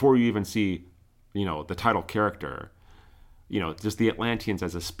before you even see, you know, the title character, you know, just the Atlanteans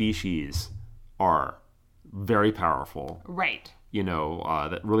as a species are very powerful. Right. You know,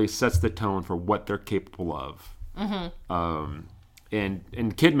 that really sets the tone for what they're capable of. And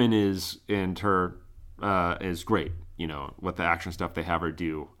Kidman is great. You know, what the action stuff they have her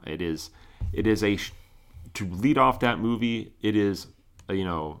do. It is to lead off that movie. It is, you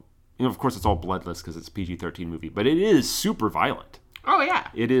know, of course it's all bloodless because it's a PG-13 movie, but it is super violent. Oh yeah.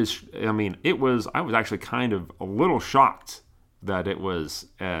 It is. I mean, I was actually kind of a little shocked that it was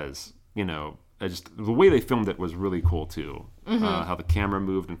as, you know, just the way they filmed it was really cool too. How the camera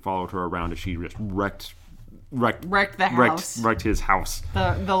moved and followed her around as she just wrecked the house. Wrecked his house.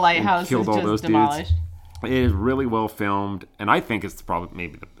 The lighthouse killed is all just those demolished. dudes. It is really well filmed, and I think it's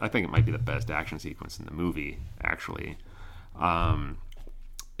probably I think it might be the best action sequence in the movie, actually. And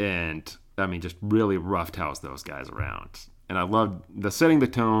I mean, just really roughhouse those guys around. And I loved setting the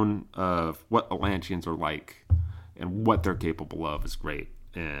tone of what Atlanteans are like and what they're capable of is great.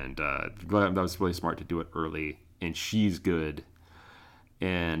 And glad that was really smart to do it early. And she's good.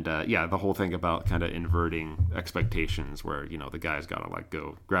 And yeah, the whole thing about kind of inverting expectations, where, you know, the guy's got to like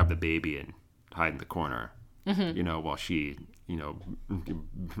go grab the baby and hide in the corner, you know, while she, you know,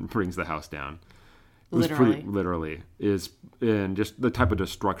 brings the house down. It was literally is, and just the type of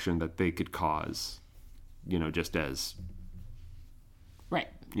destruction that they could cause, you know, just as, right,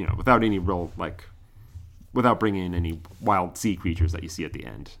 you know, without any real like without bringing in any wild sea creatures that you see at the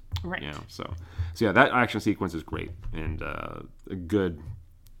end. Right. You know, so yeah, that action sequence is great and a good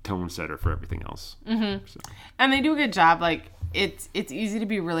tone setter for everything else. Mm-hmm. So. And they do a good job. Like it's easy to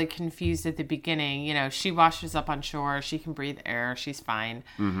be really confused at the beginning. You know, she washes up on shore. She can breathe air. She's fine.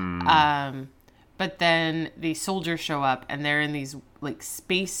 Mm-hmm. But then the soldiers show up and they're in these like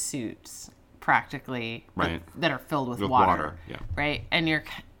space suits practically, right, that are filled with water. Yeah. Right.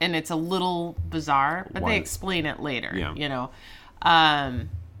 And it's a little bizarre, but they explain it later. Yeah. You know.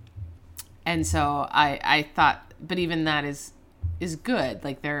 And so I thought, but even that is good.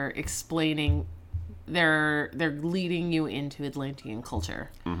 Like they're explaining, they're leading you into Atlantean culture.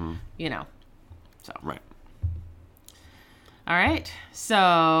 Mm-hmm. You know. So. Right. All right.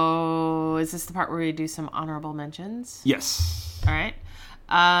 So is this the part where we do some honorable mentions? Yes. All right.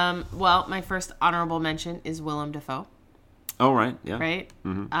 Well, my first honorable mention is Willem Dafoe. Oh, right. Yeah. Right?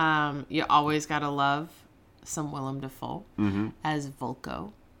 Mm-hmm. You always got to love some Willem Dafoe as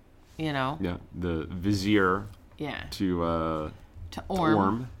Vulko, you know? Yeah. The vizier to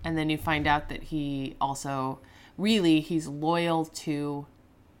Orm. And then you find out that he also, really, he's loyal to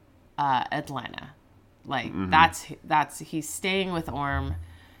Atlanta. Like, that's he's staying with Orm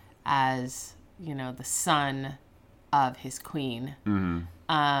as, you know, the son of his queen. Mm-hmm.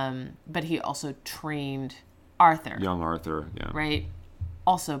 But he also trained Arthur. Young Arthur, yeah. Right?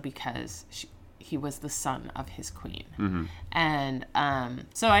 Also because he was the son of his queen. Mm-hmm. And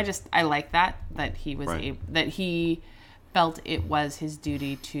so I like that he was that he felt it was his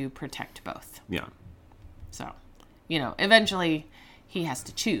duty to protect both. Yeah. So, you know, eventually he has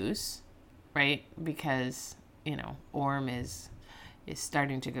to choose, right? Because, you know, Orm is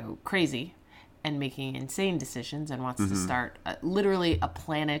starting to go crazy and making insane decisions and wants to start literally a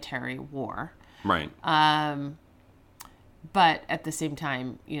planetary war. Right. But at the same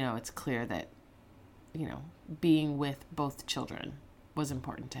time, you know, it's clear that, you know, being with both children was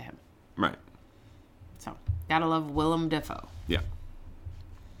important to him. Right. So, gotta love Willem Dafoe. Yeah.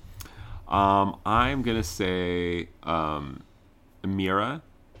 I'm gonna say Mira.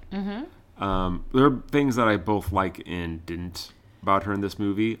 Mm-hmm. There are things that I both like and didn't about her in this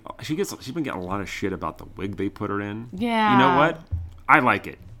movie. She's been getting a lot of shit about the wig they put her in. Yeah. You know what? I like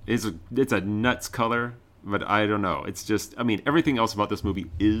it. It's a nuts color, but I don't know. It's just, I mean, everything else about this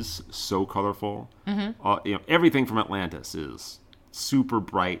movie is so colorful. Mm-hmm. You know, everything from Atlantis is super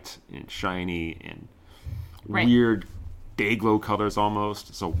bright and shiny and weird day glow colors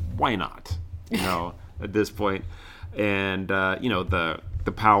almost. So why not? You know, at this point. And you know,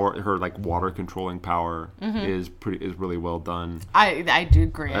 the power, her like water controlling power is really well done. I do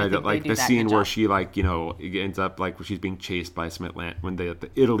agree. I think like they do the that scene good where job. she like, you know, it ends up like where she's being chased by some when the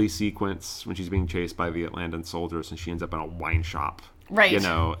Italy sequence when she's being chased by the Atlantan soldiers and she ends up in a wine shop. Right. You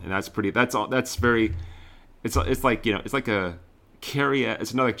know, and that's very it's like, you know, it's like a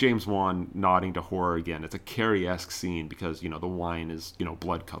it's another James Wan nodding to horror again. It's a Carrie-esque scene because, you know, the wine is, you know,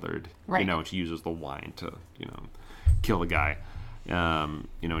 blood colored. Right. You know, and she uses the wine to, you know, kill the guy. You know,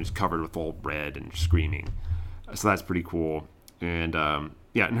 and he's covered with all red and screaming. So that's pretty cool. And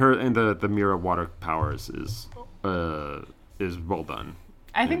yeah, and the Mira water powers is well done.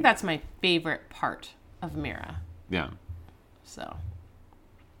 I think that's my favorite part of Mira. Yeah. So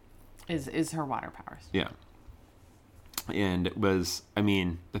is her water powers. Yeah. And it was, I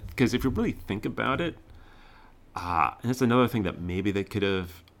mean, because if you really think about it, and that's another thing that maybe they could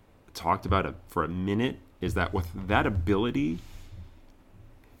have talked about for a minute, is that with that ability,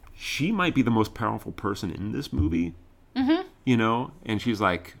 she might be the most powerful person in this movie. Mm-hmm. You know? And she's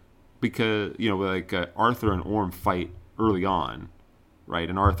like, because, you know, like Arthur and Orm fight early on, right?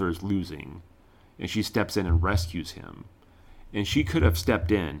 And Arthur is losing. And she steps in and rescues him. And she could have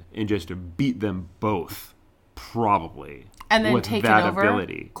stepped in and just beat them both, probably. And then with taken that over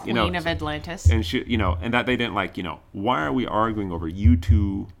ability, Queen you know, of Atlantis. And she, you know, and that they didn't like, you know, why are we arguing over you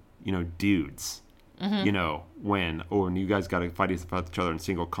two, you know, dudes? Mm-hmm. You know, when you guys got to fight each other in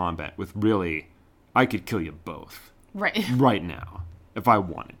single combat with really, I could kill you both. Right now, if I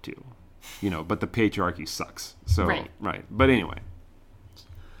wanted to. You know, but the patriarchy sucks. So, right. But anyway.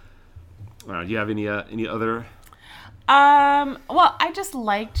 Do you have any other? Well, I just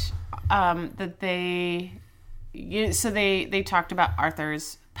liked that they talked about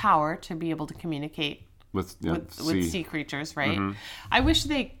Arthur's power to be able to communicate with sea creatures, right? Mm-hmm. I wish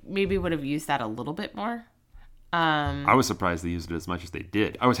they maybe would have used that a little bit more. I was surprised they used it as much as they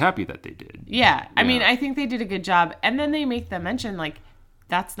did. I was happy that they did. Yeah. I mean, I think they did a good job. And then they make the mention, like,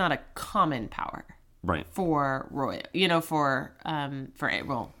 that's not a common power. Right. For royal, you know, for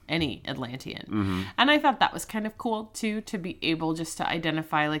any Atlantean. Mm-hmm. And I thought that was kind of cool, too, to be able just to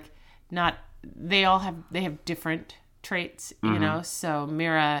identify, like, not they have different traits, you know. So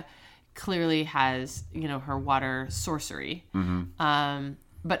Mira clearly has, you know, her water sorcery,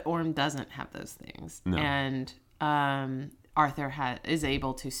 but Orm doesn't have those things, and Arthur is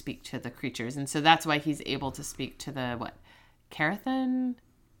able to speak to the creatures, and so that's why he's able to speak to the Carathan,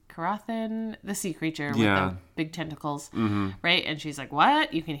 the sea creature with the big tentacles, right? And she's like,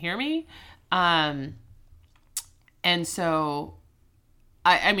 "What? You can hear me?" And so,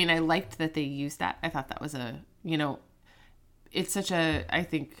 I mean, I liked that they used that. I thought that was it's such I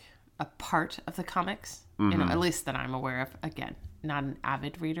think, a part of the comics, you know, at least that I'm aware of. Again, not an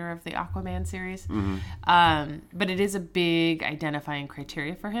avid reader of the Aquaman series, but it is a big identifying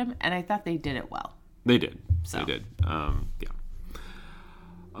criteria for him, and I thought they did it well. They did. So. They did. Yeah.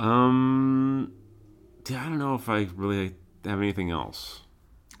 I don't know if I really have anything else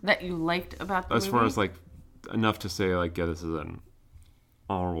that you liked about the movie. As far as like enough to say like, yeah, this is an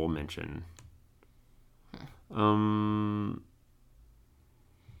honorable mention.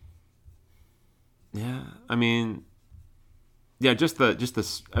 Yeah, I mean, yeah, just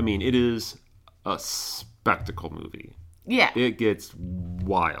this. I mean, it is a spectacle movie. Yeah, it gets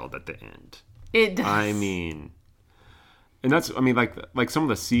wild at the end. It does. I mean, and that's, I mean, like some of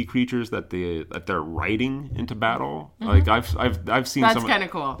the sea creatures that they're riding into battle. Like I've seen. That's kind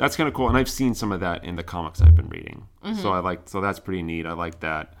of cool. That's kind of cool, and I've seen some of that in the comics I've been reading. So that's pretty neat. I like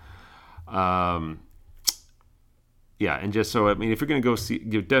that. Yeah, and just so, I mean, if you're gonna go see,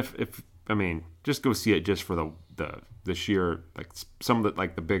 just go see it just for the sheer, like, some of the,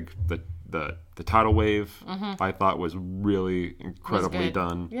 like, the tidal wave, I thought was really incredibly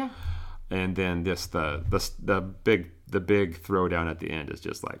done. Yeah. And then just the big throwdown at the end is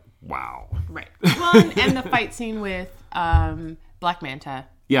just like, wow. Right. Well, and the fight scene with Black Manta.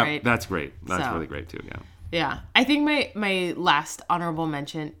 Yeah, right? That's great. That's really great too. Yeah. Yeah. I think my last honorable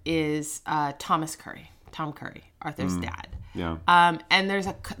mention is Tom Curry, Arthur's dad. Yeah. And there's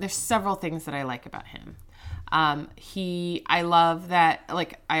several things that I like about him. I love that,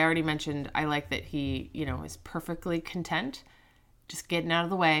 like I already mentioned, I like that he, you know, is perfectly content just getting out of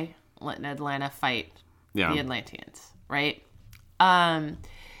the way, letting Atlanta fight the Atlanteans, right?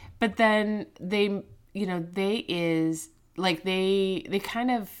 But then they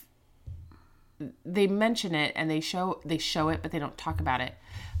mention it and they show it, but they don't talk about it.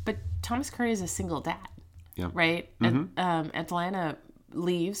 But Thomas Curry is a single dad. Yeah. Right? Atlanta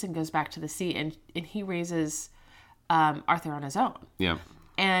leaves and goes back to the sea, and he raises Arthur on his own. Yeah.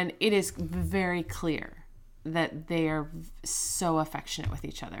 And it is very clear that they are so affectionate with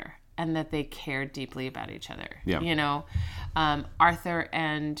each other and that they care deeply about each other. Yeah. You know, Arthur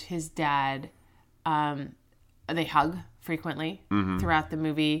and his dad, they hug frequently throughout the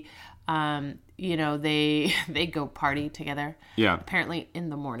movie. You know, they go party together. Yeah. Apparently in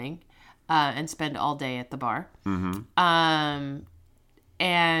the morning. And spend all day at the bar.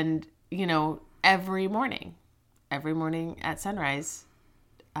 And, you know, every morning at sunrise,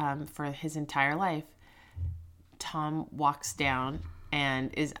 for his entire life, Tom walks down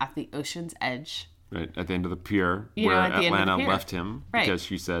and is at the ocean's edge. Right, at the end of the pier, where Atlanta left him, because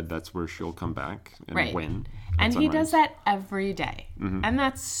she said that's where she'll come back and win. And he does that every day. And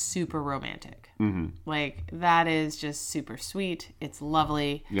that's super romantic. Like, that is just super sweet. It's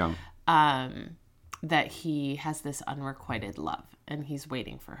lovely. Yeah. That he has this unrequited love and he's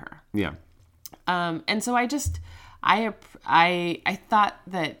waiting for her. Yeah. And so I thought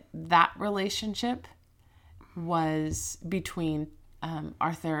that relationship was between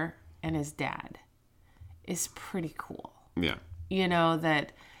Arthur and his dad is pretty cool. Yeah. You know,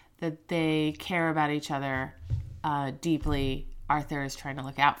 that they care about each other deeply. Arthur is trying to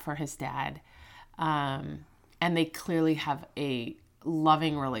look out for his dad. And they clearly have a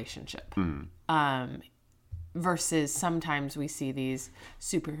loving relationship. Versus sometimes we see these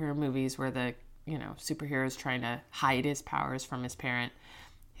superhero movies where the, you know, superhero is trying to hide his powers from his parent.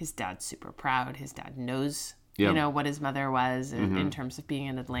 His dad's super proud. His dad knows, you know, what his mother was in terms of being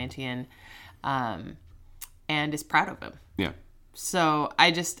an Atlantean, and is proud of him. Yeah. So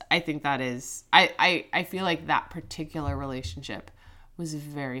I think that is, I feel like that particular relationship was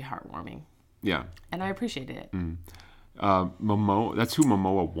very heartwarming. Yeah. And I appreciated it. Momoa, that's who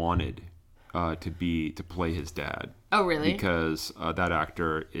Momoa wanted to play his dad. Oh, really? Because that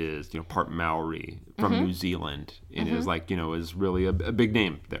actor is, you know, part Maori from New Zealand, and is like, you know, is really a big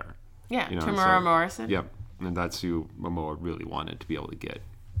name there. Yeah, you know, Tamara Morrison. Yep, and that's who Momoa really wanted to be able to get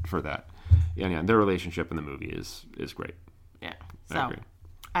for that. And their relationship in the movie is great. Yeah, so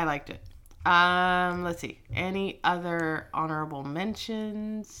I liked it. Let's see, any other honorable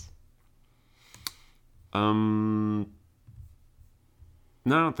mentions?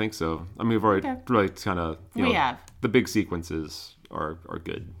 No, I don't think so. I mean, we've already really kind of, We have. the big sequences are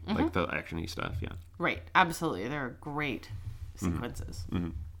good, like the action-y stuff, yeah. Right. Absolutely. They're great sequences.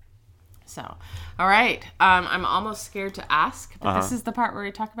 So, all right. I'm almost scared to ask, but this is the part where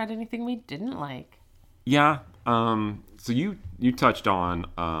we talk about anything we didn't like. Yeah. So you touched on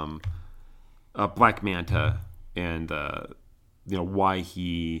Black Manta and why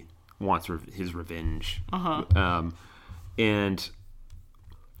he wants his revenge. And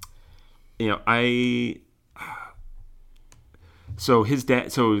so his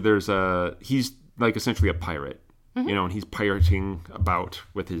dad. So he's like essentially a pirate, and he's pirating about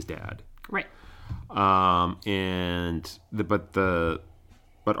with his dad. Right.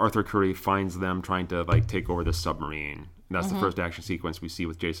 But Arthur Curry finds them trying to like take over the submarine. And that's the first action sequence we see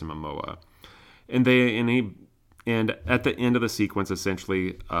with Jason Momoa. And at the end of the sequence,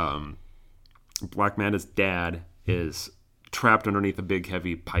 essentially, Black Manta's dad is trapped underneath a big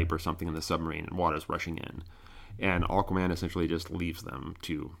heavy pipe or something in the submarine, and water's rushing in. And Aquaman essentially just leaves them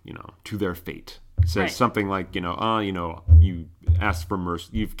to their fate. Says something like, you asked for mercy.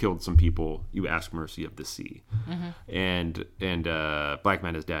 You've killed some people. You ask mercy of the sea. And Black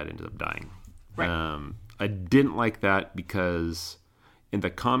Manta's dad ended up dying. Right. I didn't like that because in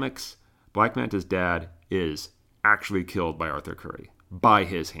the comics, Black Manta's dad is actually killed by Arthur Curry by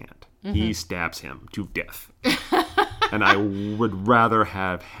his hand. He stabs him to death. And I would rather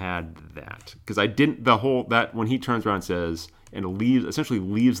have had that because I didn't that when he turns around and says and essentially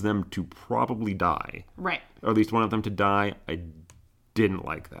leaves them to probably die, right, or at least one of them to die. I didn't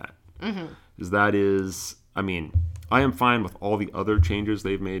like that because that is, I mean, I am fine with all the other changes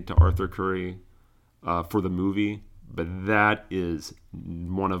they've made to Arthur Curry for the movie, but that is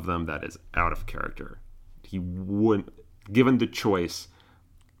one of them that is out of character. He wouldn't, given the choice,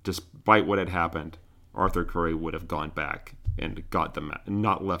 despite what had happened, Arthur Curry would have gone back and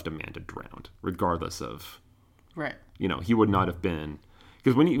not left a man to drown, regardless of, right. He would not have been,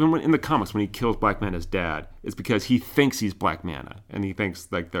 because even in the comics, when he kills Black Manta's dad, it's because he thinks he's Black Manta, and he thinks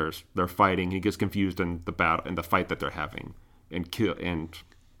like they're fighting. He gets confused in the battle, in the fight that they're having, and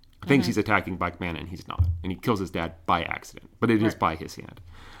thinks he's attacking Black Manta, and he's not, and he kills his dad by accident, but it is by his hand.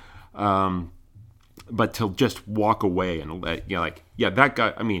 But to just walk away and that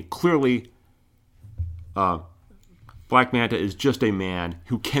guy. I mean, clearly. Black Manta is just a man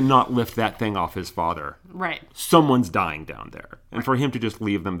who cannot lift that thing off his father. Right. Someone's dying down there. And for him to just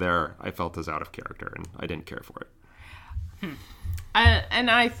leave them there, I felt as out of character, and I didn't care for it.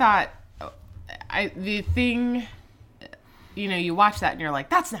 And I thought, the thing, you watch that and you're like,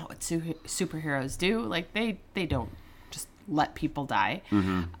 that's not what superheroes do. Like, they don't just let people die.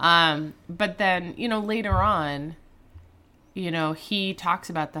 But then, later on, he talks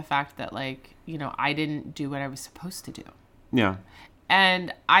about the fact that, like, I didn't do what I was supposed to do. Yeah.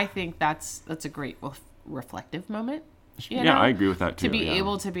 And I think that's a great reflective moment. I agree with that too. To be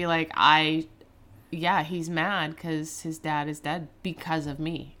able to be like, he's mad because his dad is dead because of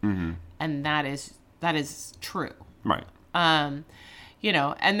me. And that is true. Right. And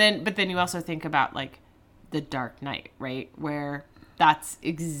then you also think about, like, the Dark Knight, right? Where that's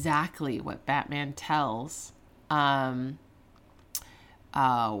exactly what Batman tells, what's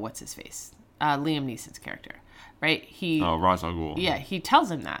his face? Liam Neeson's character, right? Ra's al Ghul. Yeah, he tells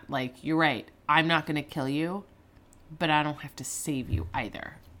him that, like, you're right. I'm not going to kill you, but I don't have to save you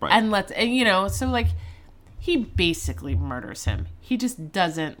either. Right. And so, like, he basically murders him. He just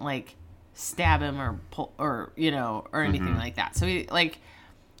doesn't, like, stab him or pull or anything like that. So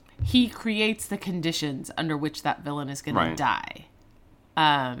he creates the conditions under which that villain is going to die.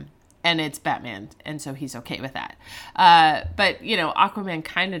 And it's Batman, and so he's okay with that. But, Aquaman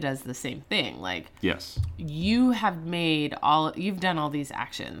kind of does the same thing. Like, yes, you've done all these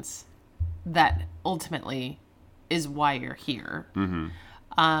actions that ultimately is why you're here.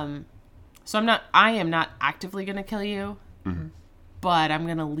 So I am not actively going to kill you, but I'm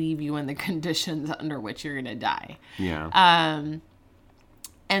going to leave you in the conditions under which you're going to die. Yeah.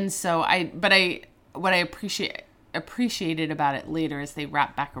 And so what I appreciated about it later is they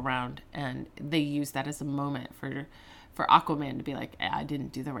wrap back around and they use that as a moment for Aquaman to be like, I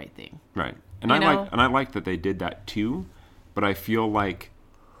didn't do the right thing. Right. And I like that they did that too, but I feel like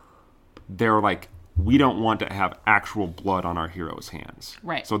they're like, we don't want to have actual blood on our hero's hands.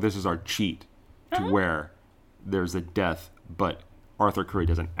 Right. So this is our cheat to where there's a death, but Arthur Curry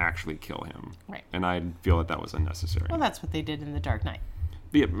doesn't actually kill him. Right. And I feel that was unnecessary. Well, that's what they did in The Dark Knight.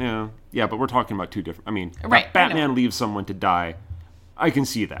 Yeah, but we're talking about two different. I mean, right, Batman leaves someone to die. I can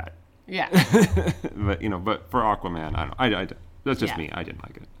see that. Yeah. But for Aquaman, I that's just me. I didn't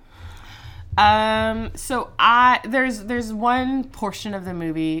like it. There's one portion of the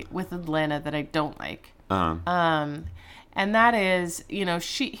movie with Atlanta that I don't like. And that is,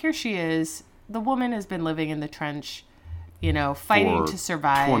 she is, the woman has been living in the trench, fighting For to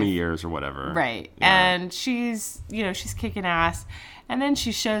survive 20 years or whatever. Right. Yeah. And she's kicking ass. And then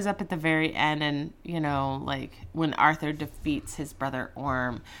she shows up at the very end and, like when Arthur defeats his brother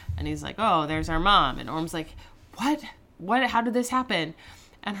Orm and he's like, oh, there's our mom. And Orm's like, what, how did this happen?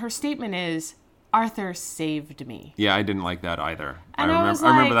 And her statement is, Arthur saved me. Yeah, I didn't like that either. And I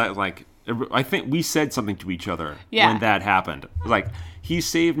remember that, like, I think we said something to each other when that happened. Like, he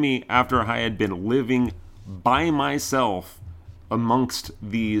saved me after I had been living by myself amongst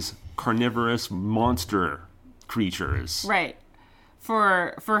these carnivorous monster creatures. Right.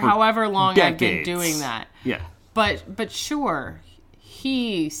 For however long decades. I've been doing that. Yeah. But sure,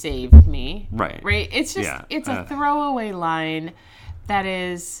 he saved me. Right. Right? It's just, it's a throwaway line that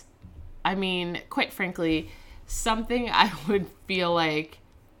is, I mean, quite frankly, something I would feel like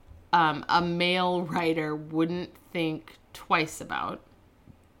a male writer wouldn't think twice about.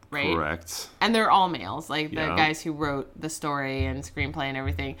 Right? Correct. And they're all males, like the guys who wrote the story and screenplay and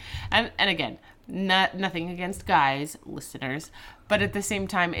everything. And again, nothing against guys, listeners, but at the same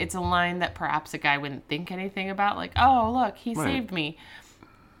time, it's a line that perhaps a guy wouldn't think anything about, like, oh, look, he saved me.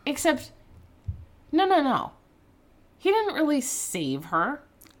 Except, no. He didn't really save her.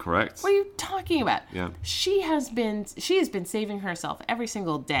 Correct. What are you talking about? Yeah. She has been saving herself every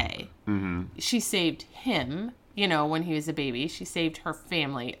single day. Mm-hmm. She saved him. When he was a baby, she saved her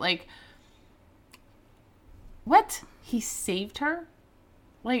family. Like, what? He saved her?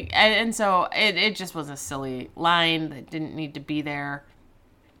 Like, and so it just was a silly line that didn't need to be there.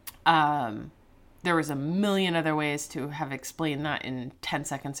 There was a million other ways to have explained that in 10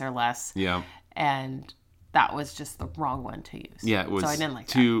 seconds or less. Yeah. And that was just the wrong one to use. Yeah, it was. So I didn't like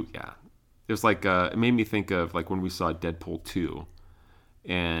that. Yeah. It was like, it made me think of, like, when we saw Deadpool 2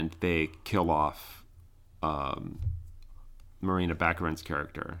 and they kill off Marina Baccarin's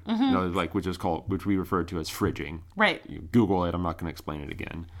character, which we refer to as fridging. Right. You Google it. I'm not going to explain it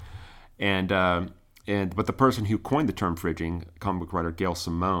again. But the person who coined the term fridging, comic book writer Gail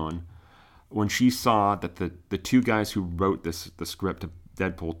Simone, when she saw that the two guys who wrote the script of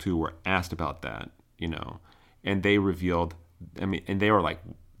Deadpool 2 were asked about that, and they revealed, and they were like,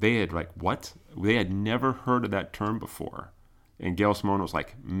 what? They had never heard of that term before. And Gail Simone was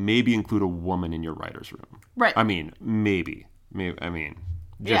like, maybe include a woman in your writer's room. Right. I mean, maybe.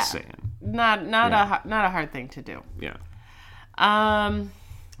 Just saying. Not a hard thing to do. Yeah.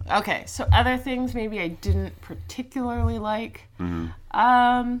 Okay, so other things maybe I didn't particularly like. Mm-hmm.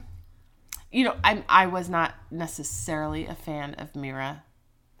 I was not necessarily a fan of Mira.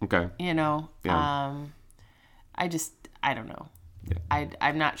 Okay. Yeah. I don't know. Yeah.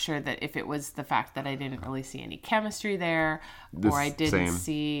 I'm not sure that if it was the fact that I didn't really see any chemistry there, or I didn't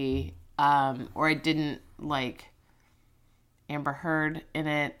see, or I didn't like Amber Heard in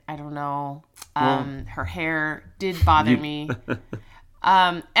it. I don't know. Her hair did bother me.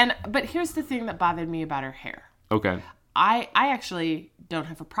 But here's the thing that bothered me about her hair. Okay. I actually don't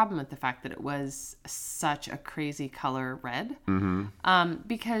have a problem with the fact that it was such a crazy color red. Mm-hmm.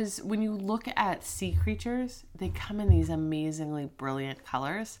 Because when you look at sea creatures, they come in these amazingly brilliant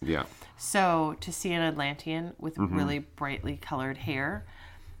colors. Yeah. So to see an Atlantean with really brightly colored hair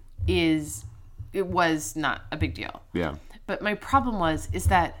it was not a big deal. Yeah. But my problem is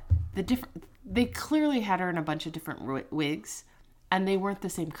that they clearly had her in a bunch of different wigs, and they weren't the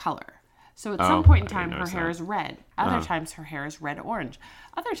same color. So at some point in time, her hair is red. Other times, her hair is red-orange.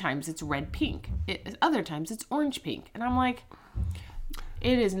 Other times, it's red-pink. Other times, it's orange-pink. And I'm like,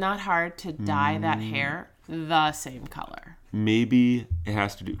 it is not hard to dye that hair the same color. Maybe it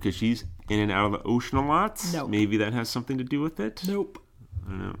has to do, because she's in and out of the ocean a lot. Nope. Maybe that has something to do with it. Nope. I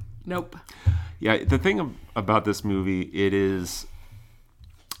don't know. Nope. Yeah, the thing about this movie, it is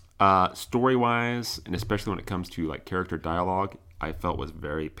story-wise, and especially when it comes to like character dialogue, I felt was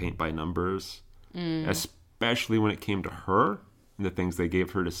very paint by numbers, especially when it came to her and the things they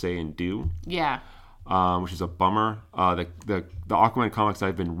gave her to say and do. Yeah. Which is a bummer. The Aquaman comics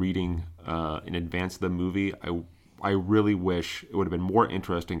I've been reading in advance of the movie, I really wish it would have been more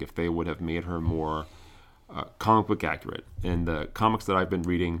interesting if they would have made her more comic book accurate. In the comics that I've been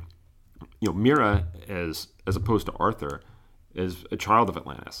reading, Mira, as opposed to Arthur, is a child of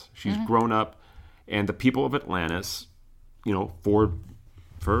Atlantis. She's grown up, and the people of Atlantis, for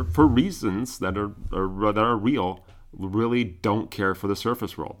reasons that are real, really don't care for the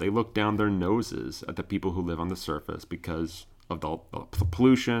surface world. They look down their noses at the people who live on the surface because of the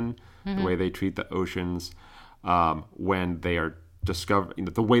pollution, the way they treat the oceans. When they are discover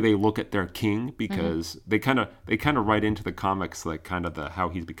the way they look at their king, because they kind of write into the comics like kind of how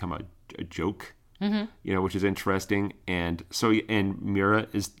he's become a joke, which is interesting. And so Mira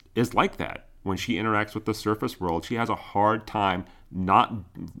is like that. When she interacts with the surface world, she has a hard time not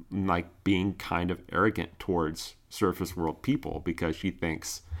like being kind of arrogant towards surface world people, because she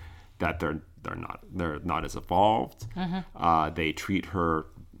thinks that they're not as evolved. They treat her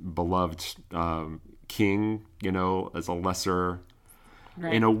beloved king, as a lesser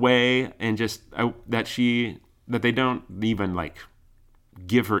in a way, and just that they don't even like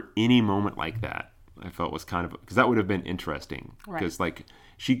give her any moment like that. I felt was kind of, because that would have been interesting, because like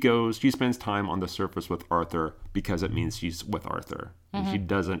she spends time on the surface with Arthur because it means she's with Arthur. And she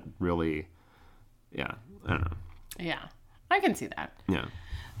doesn't really, I don't know. Yeah, I can see that. Yeah.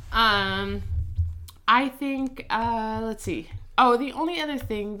 I think, let's see. Oh, the only other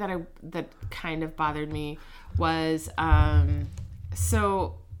thing that kind of bothered me was,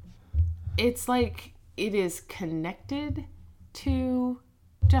 so it's like it is connected to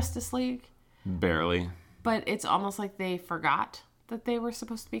Justice League. Barely. But it's almost like they forgot that they were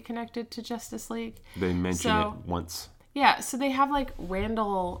supposed to be connected to Justice League. They mention it once. Yeah, so they have like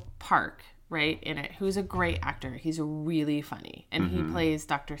Randall Park, right, in it, who's a great actor. He's really funny, and he plays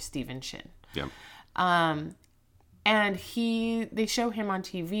Dr. Stephen Shin. Yeah. And they show him on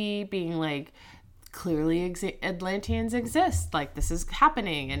TV being like, clearly Atlanteans exist, like this is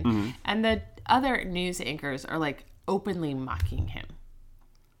happening, and the other news anchors are like openly mocking him,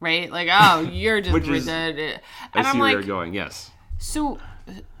 right? Like, oh, you're just and I see where you're going. Yes. So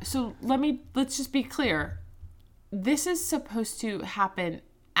let's just be clear. This is supposed to happen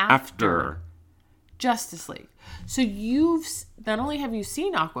after Justice League. So not only have you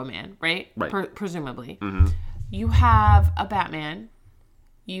seen Aquaman, right? Presumably. You have a Batman.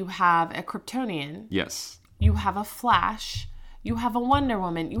 You have a Kryptonian. Yes. You have a Flash. You have a Wonder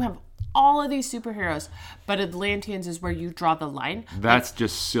Woman. You have all of these superheroes. But Atlanteans is where you draw the line. That's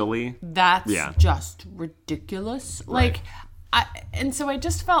just silly. That's just ridiculous. Right. And so I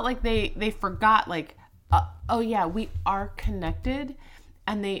just felt like they forgot, like, oh yeah, we are connected.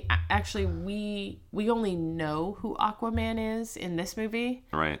 And we only know who Aquaman is in this movie.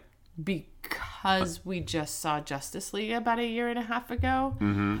 Right. Because we just saw Justice League about a year and a half ago.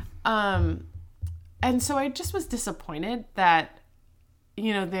 And so I just was disappointed that,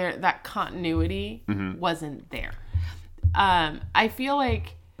 that continuity wasn't there. I feel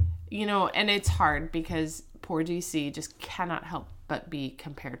like, and it's hard because poor DC just cannot help but be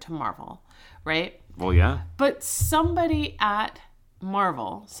compared to Marvel, right? Well, yeah. But somebody at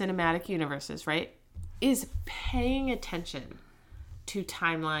Marvel Cinematic Universes, right, is paying attention to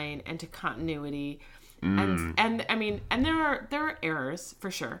timeline and to continuity, and I mean, and there are errors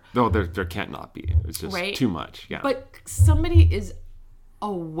for sure. No, there can't not be. It's just too much. Yeah. But somebody is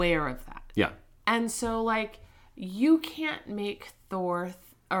aware of that. Yeah. And so like you can't make Thor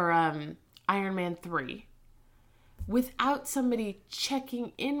or Iron Man 3 without somebody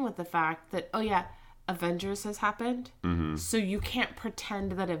checking in with the fact that, oh yeah, Avengers has happened. So you can't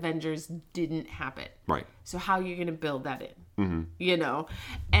pretend that Avengers didn't happen. Right. So how are you going to build that in?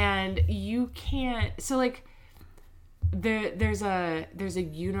 And you can't. So like there's a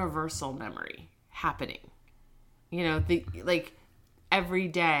universal memory happening. Every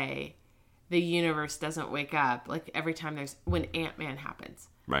day the universe doesn't wake up. Like every time when Ant-Man happens.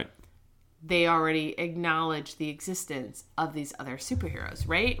 Right. They already acknowledge the existence of these other superheroes,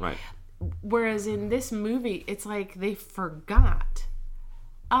 right? Right. Whereas in this movie, it's like they forgot.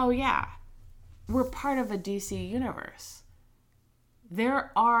 Oh, yeah. We're part of a DC universe.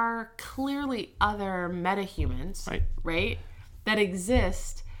 There are clearly other metahumans, right, that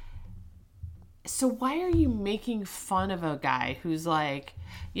exist. So why are you making fun of a guy who's like,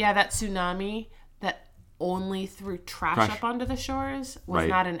 yeah, that tsunami that only threw trash up onto the shores was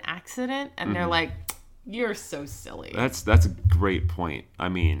not an accident? And they're like, you're so silly. That's a great point. I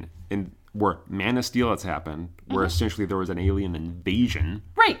mean, where Man of Steel has happened, where essentially there was an alien invasion.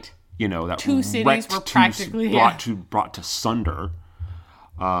 Right. That two cities were practically brought to sunder.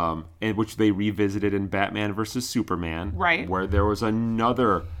 And which they revisited in Batman versus Superman. Right. Where there was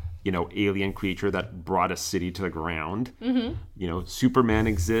another, alien creature that brought a city to the ground. Superman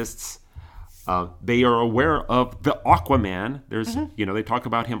exists. They are aware of the Aquaman. There's, they talk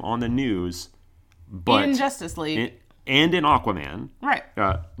about him on the news. But in Justice League. And in Aquaman. Right.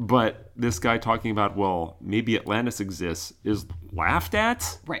 But this guy talking about, well, maybe Atlantis exists is laughed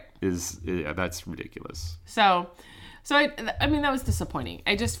at. Right. That's ridiculous. So I mean, that was disappointing.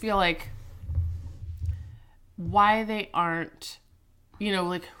 I just feel like why they aren't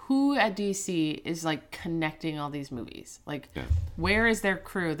like who at DC is like connecting all these movies? Like, where is their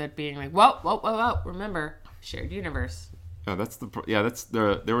crew that being like, whoa, remember, shared universe. There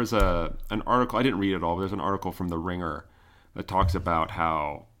was an article, I didn't read it all, but there's an article from The Ringer that talks about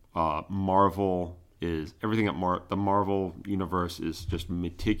how Marvel is, everything at the Marvel universe is just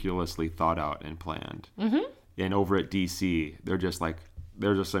meticulously thought out and planned. Mm-hmm. And over at DC, they're just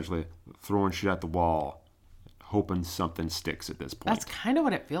essentially throwing shit at the wall, hoping something sticks at this point. That's kind of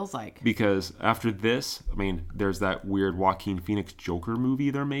what it feels like. Because after this, I mean, there's that weird Joaquin Phoenix Joker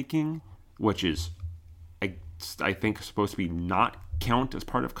movie they're making, which is, I think, supposed to be not count as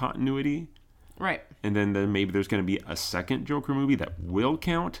part of continuity. Right. And then maybe there's going to be a second Joker movie that will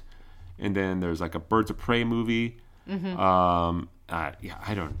count. And then there's like a Birds of Prey movie. Mm-hmm.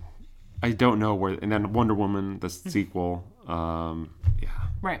 I don't know where. And then Wonder Woman, the sequel.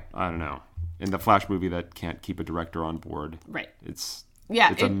 Right. I don't know. And the Flash movie that can't keep a director on board. Right. It's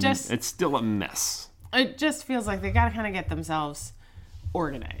still a mess. It just feels like they got to kind of get themselves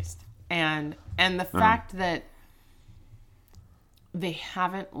organized. And the fact that they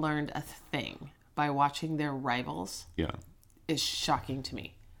haven't learned a thing by watching their rivals is shocking to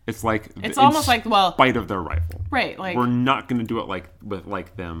me. It's like it's almost like, well, spite of their rival. Right. Like, we're not going to do it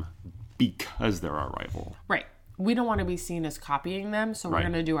like them because they're our rival. Right. We don't want to be seen as copying them, so we're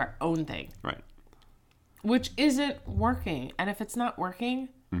going to do our own thing. Right. Which isn't working. And if it's not working,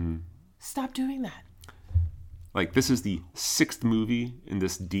 stop doing that. Like, this is the 6th movie in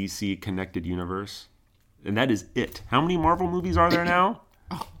this DC connected universe. And that is it. How many Marvel movies are there now?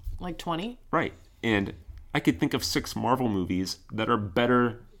 Like 20? Right. And I could think of 6 Marvel movies that are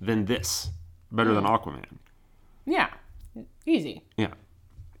better than this. Better than Aquaman. Yeah. Easy. Yeah.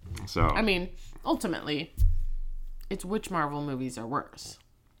 So. I mean, ultimately, it's which Marvel movies are worse.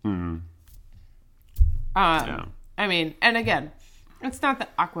 Mm-hmm. I mean, and again, it's not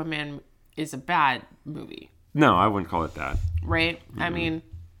that Aquaman is a bad movie. No, I wouldn't call it that. Right? Mm-hmm. I mean,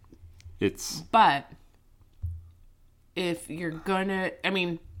 but if you're gonna, I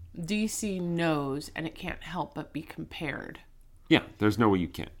mean, DC knows, and it can't help but be compared. Yeah, there's no way you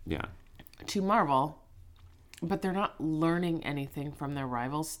can't. Yeah. To Marvel, but they're not learning anything from their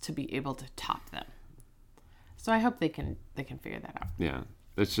rivals to be able to top them. So I hope they can figure that out. Yeah,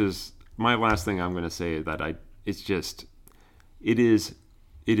 it's just my last thing I'm going to say is that it is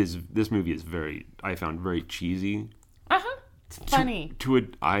this movie is I found very cheesy. It's funny.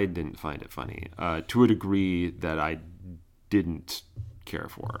 I didn't find it funny. To a degree that I didn't care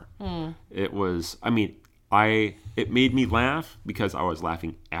for. It was, I mean, it made me laugh because I was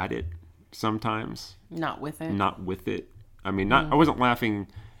laughing at it sometimes. Not with it. I mean, I wasn't laughing,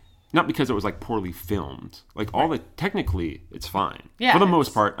 not because it was like poorly filmed. Like technically it's fine. Yeah. For the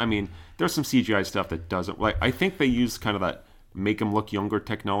most part. I mean, there's some CGI stuff that doesn't, like, I think they use kind of that make him look younger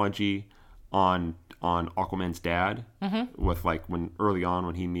technology on Aquaman's dad, with like early on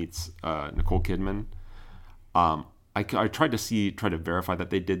when he meets Nicole Kidman. I tried to verify that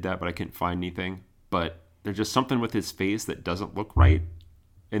they did that, but I couldn't find anything. But there's just something with his face that doesn't look right.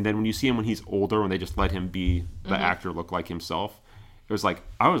 And then when you see him when he's older, when they just let him be the actor look like himself, it was like,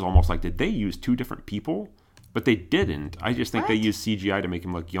 I was almost like, did they use 2 different people? But they didn't. I just think they used CGI to make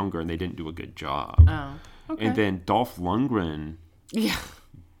him look younger, and they didn't do a good job. Oh, okay. And then Dolph Lundgren,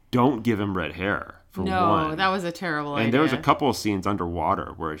 don't give him red hair, for one. No, that was a terrible idea. And there was a couple of scenes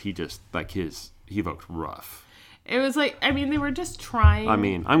underwater where he just, like, he looked rough. It was like, I mean, they were just trying. I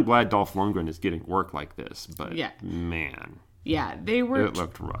mean, I'm glad Dolph Lundgren is getting work like this, but man. Yeah, they were. It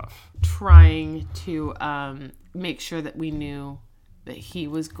looked rough. Trying to make sure that we knew that he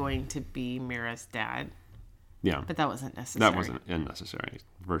was going to be Mira's dad. Yeah. But that wasn't necessary. That wasn't unnecessary,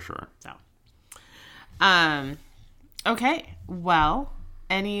 for sure. So. Okay. Well,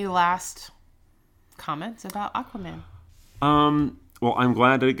 any last comments about Aquaman? Well, I'm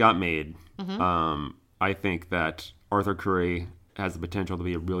glad that it got made. Mm-hmm. I think that Arthur Curry has the potential to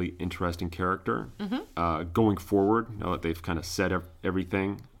be a really interesting character going forward, now that they've kind of said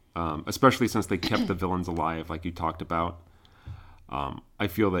everything, especially since they kept the villains alive, like you talked about. I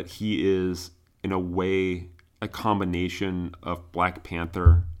feel that he is, in a way, a combination of Black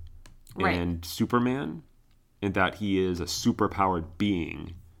Panther and Superman, in that he is a superpowered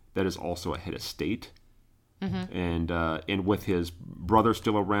being that is also a head of state. Mm-hmm. And with his brother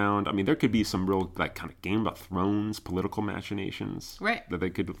still around, I mean, there could be some real, like, kind of Game of Thrones political machinations that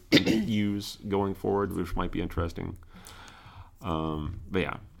they could use going forward, which might be interesting. But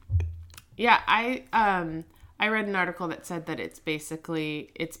yeah. Yeah, I read an article that said that it's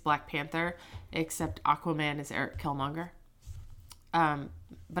Black Panther, except Aquaman is Eric Killmonger.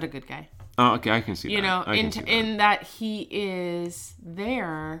 but a good guy. Oh, okay, I can see that. You know, I can see that. in that he is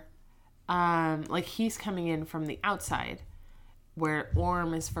there, like he's coming in from the outside, where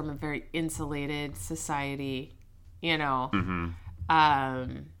Orm is from a very insulated society, you know,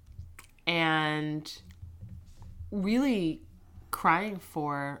 and really crying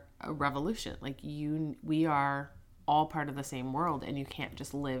for a revolution. Like we are all part of the same world, and you can't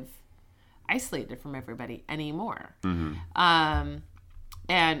just live isolated from everybody anymore.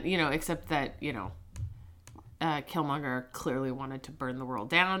 And, you know, except that, you know, Killmonger clearly wanted to burn the world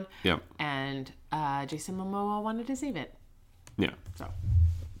down. Yep. And Jason Momoa wanted to save it. Yeah. So,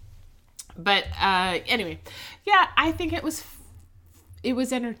 but anyway, yeah, I think it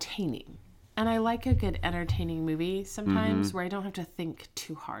was entertaining. And I like a good entertaining movie sometimes where I don't have to think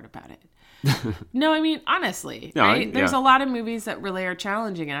too hard about it. No, I mean, honestly, No, right? There's a lot of movies that really are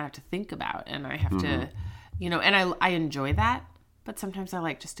challenging and I have to think about, and I have to, you know, and I enjoy that. But sometimes I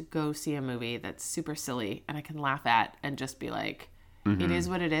like just to go see a movie that's super silly and I can laugh at and just be like, it is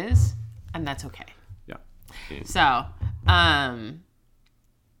what it is, and that's okay. Yeah. So,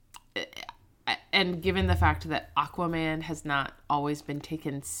 and given the fact that Aquaman has not always been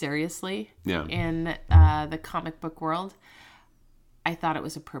taken seriously in the comic book world, I thought it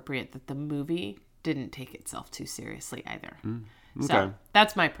was appropriate that the movie didn't take itself too seriously either. Okay. So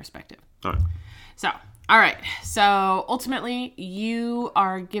that's my perspective. All right. So, all right. So ultimately, you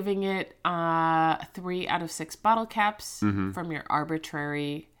are giving it 3 out of 6 bottle caps from your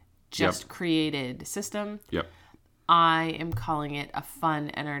arbitrary, just created system. Yep. I am calling it a fun,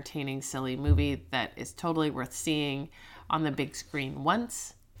 entertaining, silly movie that is totally worth seeing on the big screen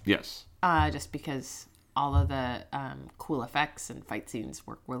once. Yes. Just because all of the cool effects and fight scenes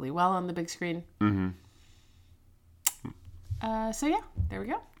work really well on the big screen. So yeah, there we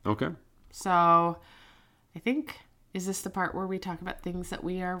go. Okay. So I think, is this the part where we talk about things that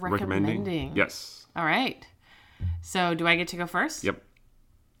we are recommending? Yes. All right. So do I get to go first? Yep.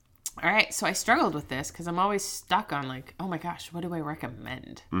 All right. So I struggled with this because I'm always stuck on like, oh my gosh, what do I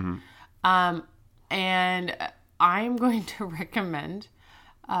recommend? And I'm going to recommend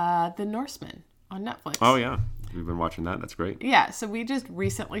The Norseman on Netflix. Oh, yeah. We've been watching that. That's great. Yeah. So we just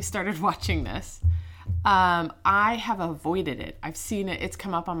recently started watching this. I have avoided it. I've seen it. It's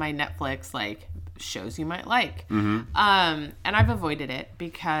come up on my Netflix, like shows you might like. And I've avoided it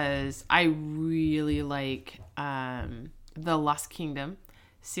because I really like the Lost Kingdom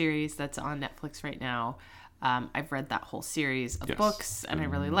series that's on Netflix right now. I've read that whole series of books and I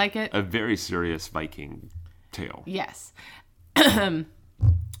really like it. A very serious Viking tale. Yes. And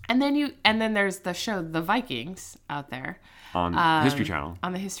then there's the show The Vikings out there. On History Channel.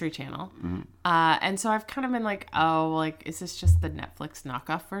 On the History Channel. And so I've kind of been like, oh, like, is this just the Netflix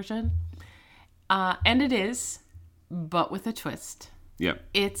knockoff version? And it is, but with a twist. Yep.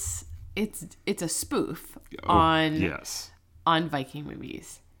 It's a spoof on Viking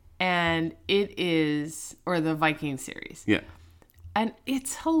movies. And it is, or the Viking series. Yeah. And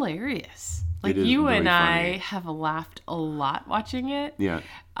it's hilarious. Like, you really and I have laughed a lot watching it. Yeah.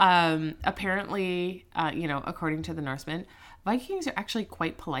 Apparently, according to the Norsemen, Vikings are actually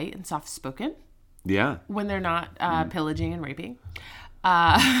quite polite and soft-spoken. Yeah. When they're not pillaging and raping.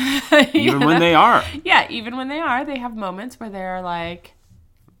 Even when they are. Yeah, even when they are. They have moments where they're like,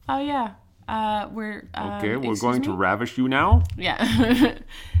 oh, yeah, we're going to ravish you now? Yeah.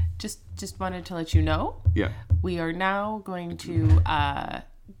 Just wanted to let you know. Yeah. We are now going to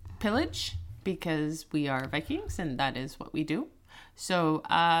pillage because we are Vikings and that is what we do. So,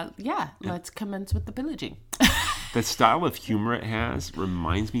 let's commence with the pillaging. The style of humor it has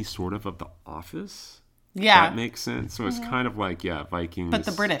reminds me sort of The Office. Yeah. That makes sense. So it's kind of like, Vikings. But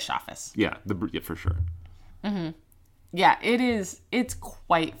the British Office. Yeah, for sure. Yeah, it is. It's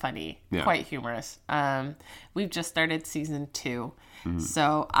quite funny, quite humorous. We've just started season 2.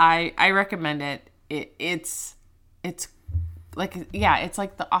 So I recommend it. It's like, it's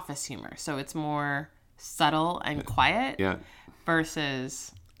like The Office humor. So it's more subtle and quiet. Yeah.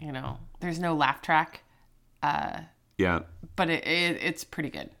 Versus, there's no laugh track. But it's pretty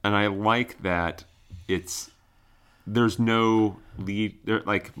good. And I like that there's no lead.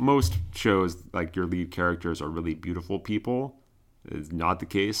 Like most shows, like your lead characters are really beautiful people. It's not the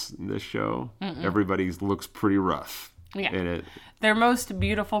case in this show. Everybody looks pretty rough. Yeah. Their most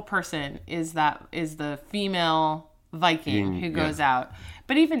beautiful person is the female Viking who goes out.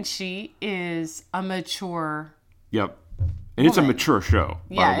 But even she is a mature. Yep. And it's a mature show,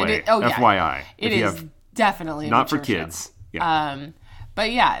 by the way. FYI. It is definitely not for kids. Show. Yeah.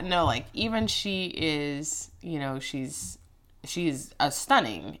 But yeah, no, like even she is, she's a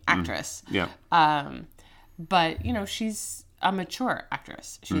stunning actress. Yeah. But she's a mature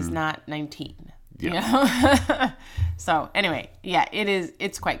actress. She's not 19. Yeah. So anyway, yeah,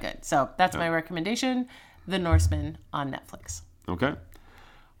 it's quite good. So that's my recommendation, The Norseman on Netflix. Okay.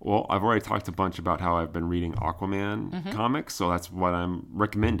 Well, I've already talked a bunch about how I've been reading Aquaman comics, so that's what I'm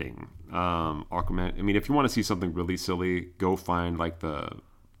recommending. Aquaman. I mean, if you want to see something really silly, go find like the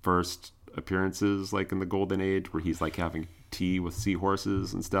first appearances, like in the Golden Age, where he's like having tea with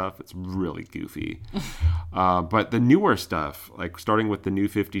seahorses and stuff. It's really goofy. But the newer stuff, like starting with the New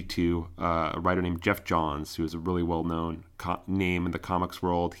 52, a writer named Jeff Johns, who is a really well-known name in the comics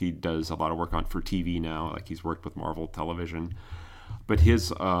world. He does a lot of work for TV now. Like he's worked with Marvel Television. But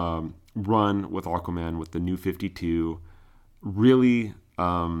his run with Aquaman with the New 52 really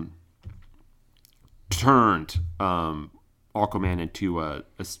turned Aquaman into a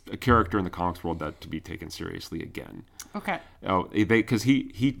character in the comics world that to be taken seriously again. Okay. Oh, because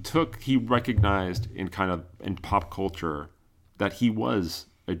he recognized in pop culture that he was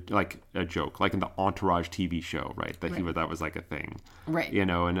a joke, like in the Entourage TV show, right? That was like a thing, right? You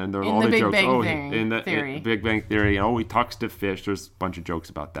know, and then there were in all the the Big jokes. Bang Theory. Big Bang Theory. Oh, he talks to fish. There's a bunch of jokes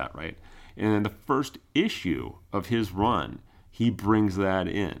about that, right? And then the first issue of his run, he brings that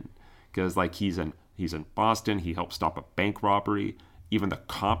in because like he's in Boston. He helps stop a bank robbery. Even the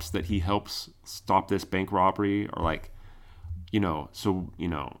cops that he helps stop this bank robbery are like,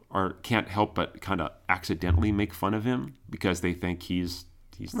 can't help but kind of accidentally make fun of him because they think he's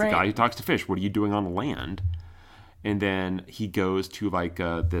the guy who talks to fish. What are you doing on land? And then he goes to like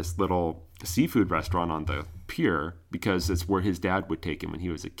this little seafood restaurant on the pier because it's where his dad would take him when he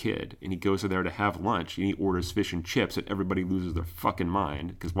was a kid. And he goes there to have lunch and he orders fish and chips and everybody loses their fucking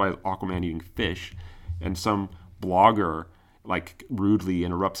mind because why is Aquaman eating fish? And some blogger like rudely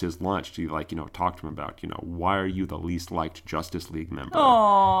interrupts his lunch to talk to him about, why are you the least liked Justice League member?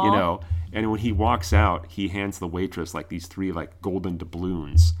 Aww. And when he walks out, he hands the waitress like these 3 like golden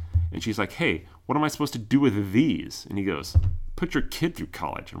doubloons. And she's like, hey, what am I supposed to do with these? And he goes, put your kid through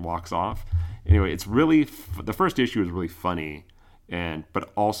college, and walks off. Anyway, it's really, the first issue is really funny,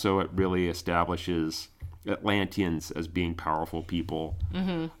 but also it really establishes Atlanteans as being powerful people.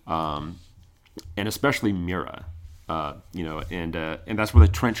 And especially Mira, and that's where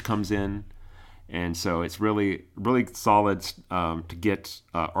the trench comes in. And so it's really, really solid to get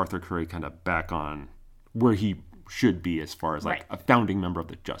Arthur Curry kind of back on where he should be as far as like a founding member of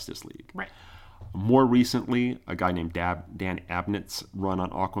the Justice League. Right. More recently, a guy named Dan Abnett's run on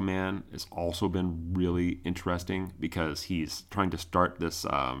Aquaman has also been really interesting because he's trying to start this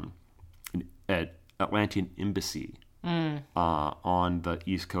Atlantean embassy on the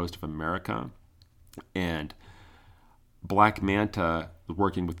east coast of America. And Black Manta is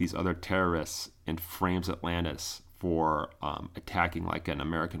working with these other terrorists and frames Atlantis for attacking like an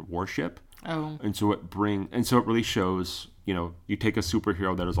American warship. Oh. And so it really shows, you take a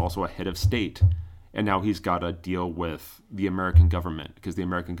superhero that is also a head of state, and now he's got to deal with the American government because the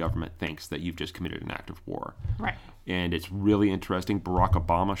American government thinks that you've just committed an act of war. Right. And it's really interesting. Barack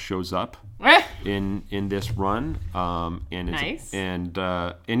Obama shows up in this run, and it's, nice. And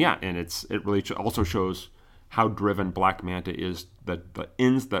it really also shows how driven Black Manta is. That the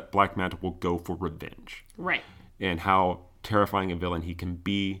ends that Black Manta will go for revenge. Right. And how terrifying a villain he can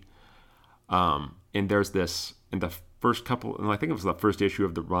be. And there's this in the first couple, and I think it was the first issue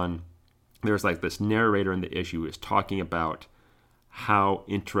of the run. There's like this narrator in the issue is talking about how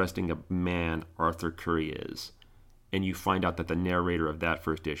interesting a man Arthur Curry is, and you find out that the narrator of that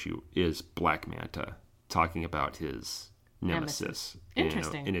first issue is Black Manta talking about his nemesis.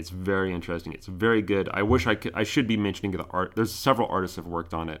 Interesting. And it's very interesting. It's very good. I should be mentioning the art. There's several artists have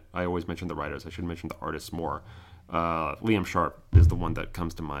worked on it. I always mention the writers. I should mention the artists more. Liam Sharp is the one that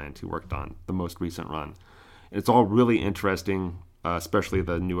comes to mind who worked on the most recent run. It's all really interesting, especially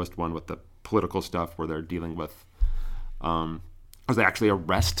the newest one with the political stuff where they're dealing with as they actually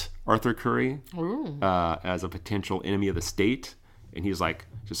arrest Arthur Curry as a potential enemy of the state. And he's like,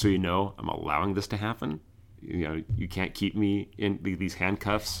 just so you know, I'm allowing this to happen. You can't keep me in these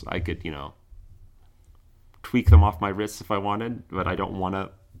handcuffs. I could, tweak them off my wrists if I wanted, but I don't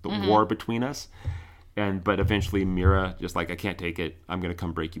want the war between us. But eventually Mira just like, I can't take it. I'm going to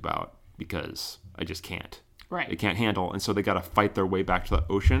come break you out because I just can't. Right. They can't handle. And so they got to fight their way back to the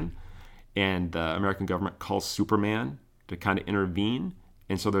ocean. And the American government calls Superman to kind of intervene.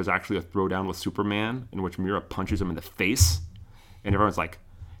 And so there's actually a throwdown with Superman in which Mira punches him in the face. And everyone's like,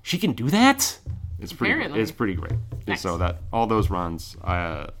 she can do that? It's pretty great. Nice. And so that all those runs,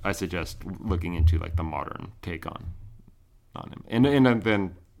 I suggest looking into like the modern take on him. And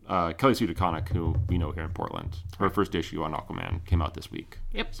then Kelly Sue DeConnick, who we know here in Portland, her first issue on Aquaman came out this week.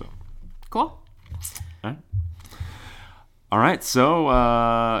 Yep. So cool. All All right,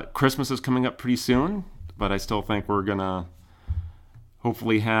 so Christmas is coming up pretty soon, but I still think we're going to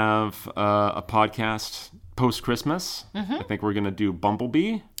hopefully have a podcast post-Christmas. Mm-hmm. I think we're going to do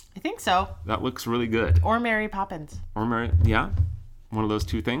Bumblebee. I think so. That looks really good. Or Mary Poppins. Yeah. One of those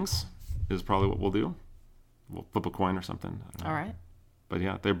two things is probably what we'll do. We'll flip a coin or something. All right. But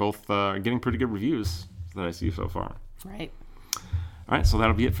yeah, they're both getting pretty good reviews that I see so far. Right. All right, so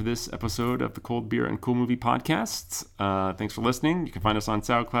that'll be it for this episode of the Cold Beer and Cool Movie Podcasts. Thanks for listening. You can find us on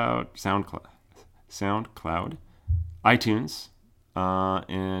SoundCloud, iTunes,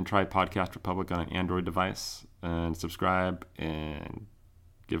 and try Podcast Republic on an Android device. And subscribe and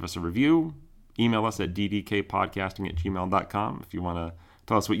give us a review. Email us at ddkpodcasting@gmail.com if you want to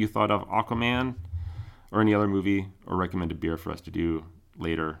tell us what you thought of Aquaman or any other movie or recommend a beer for us to do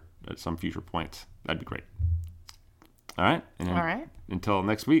later at some future point. That'd be great. All right. And all right. Until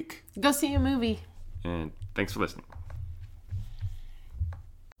next week. Go see a movie. And thanks for listening.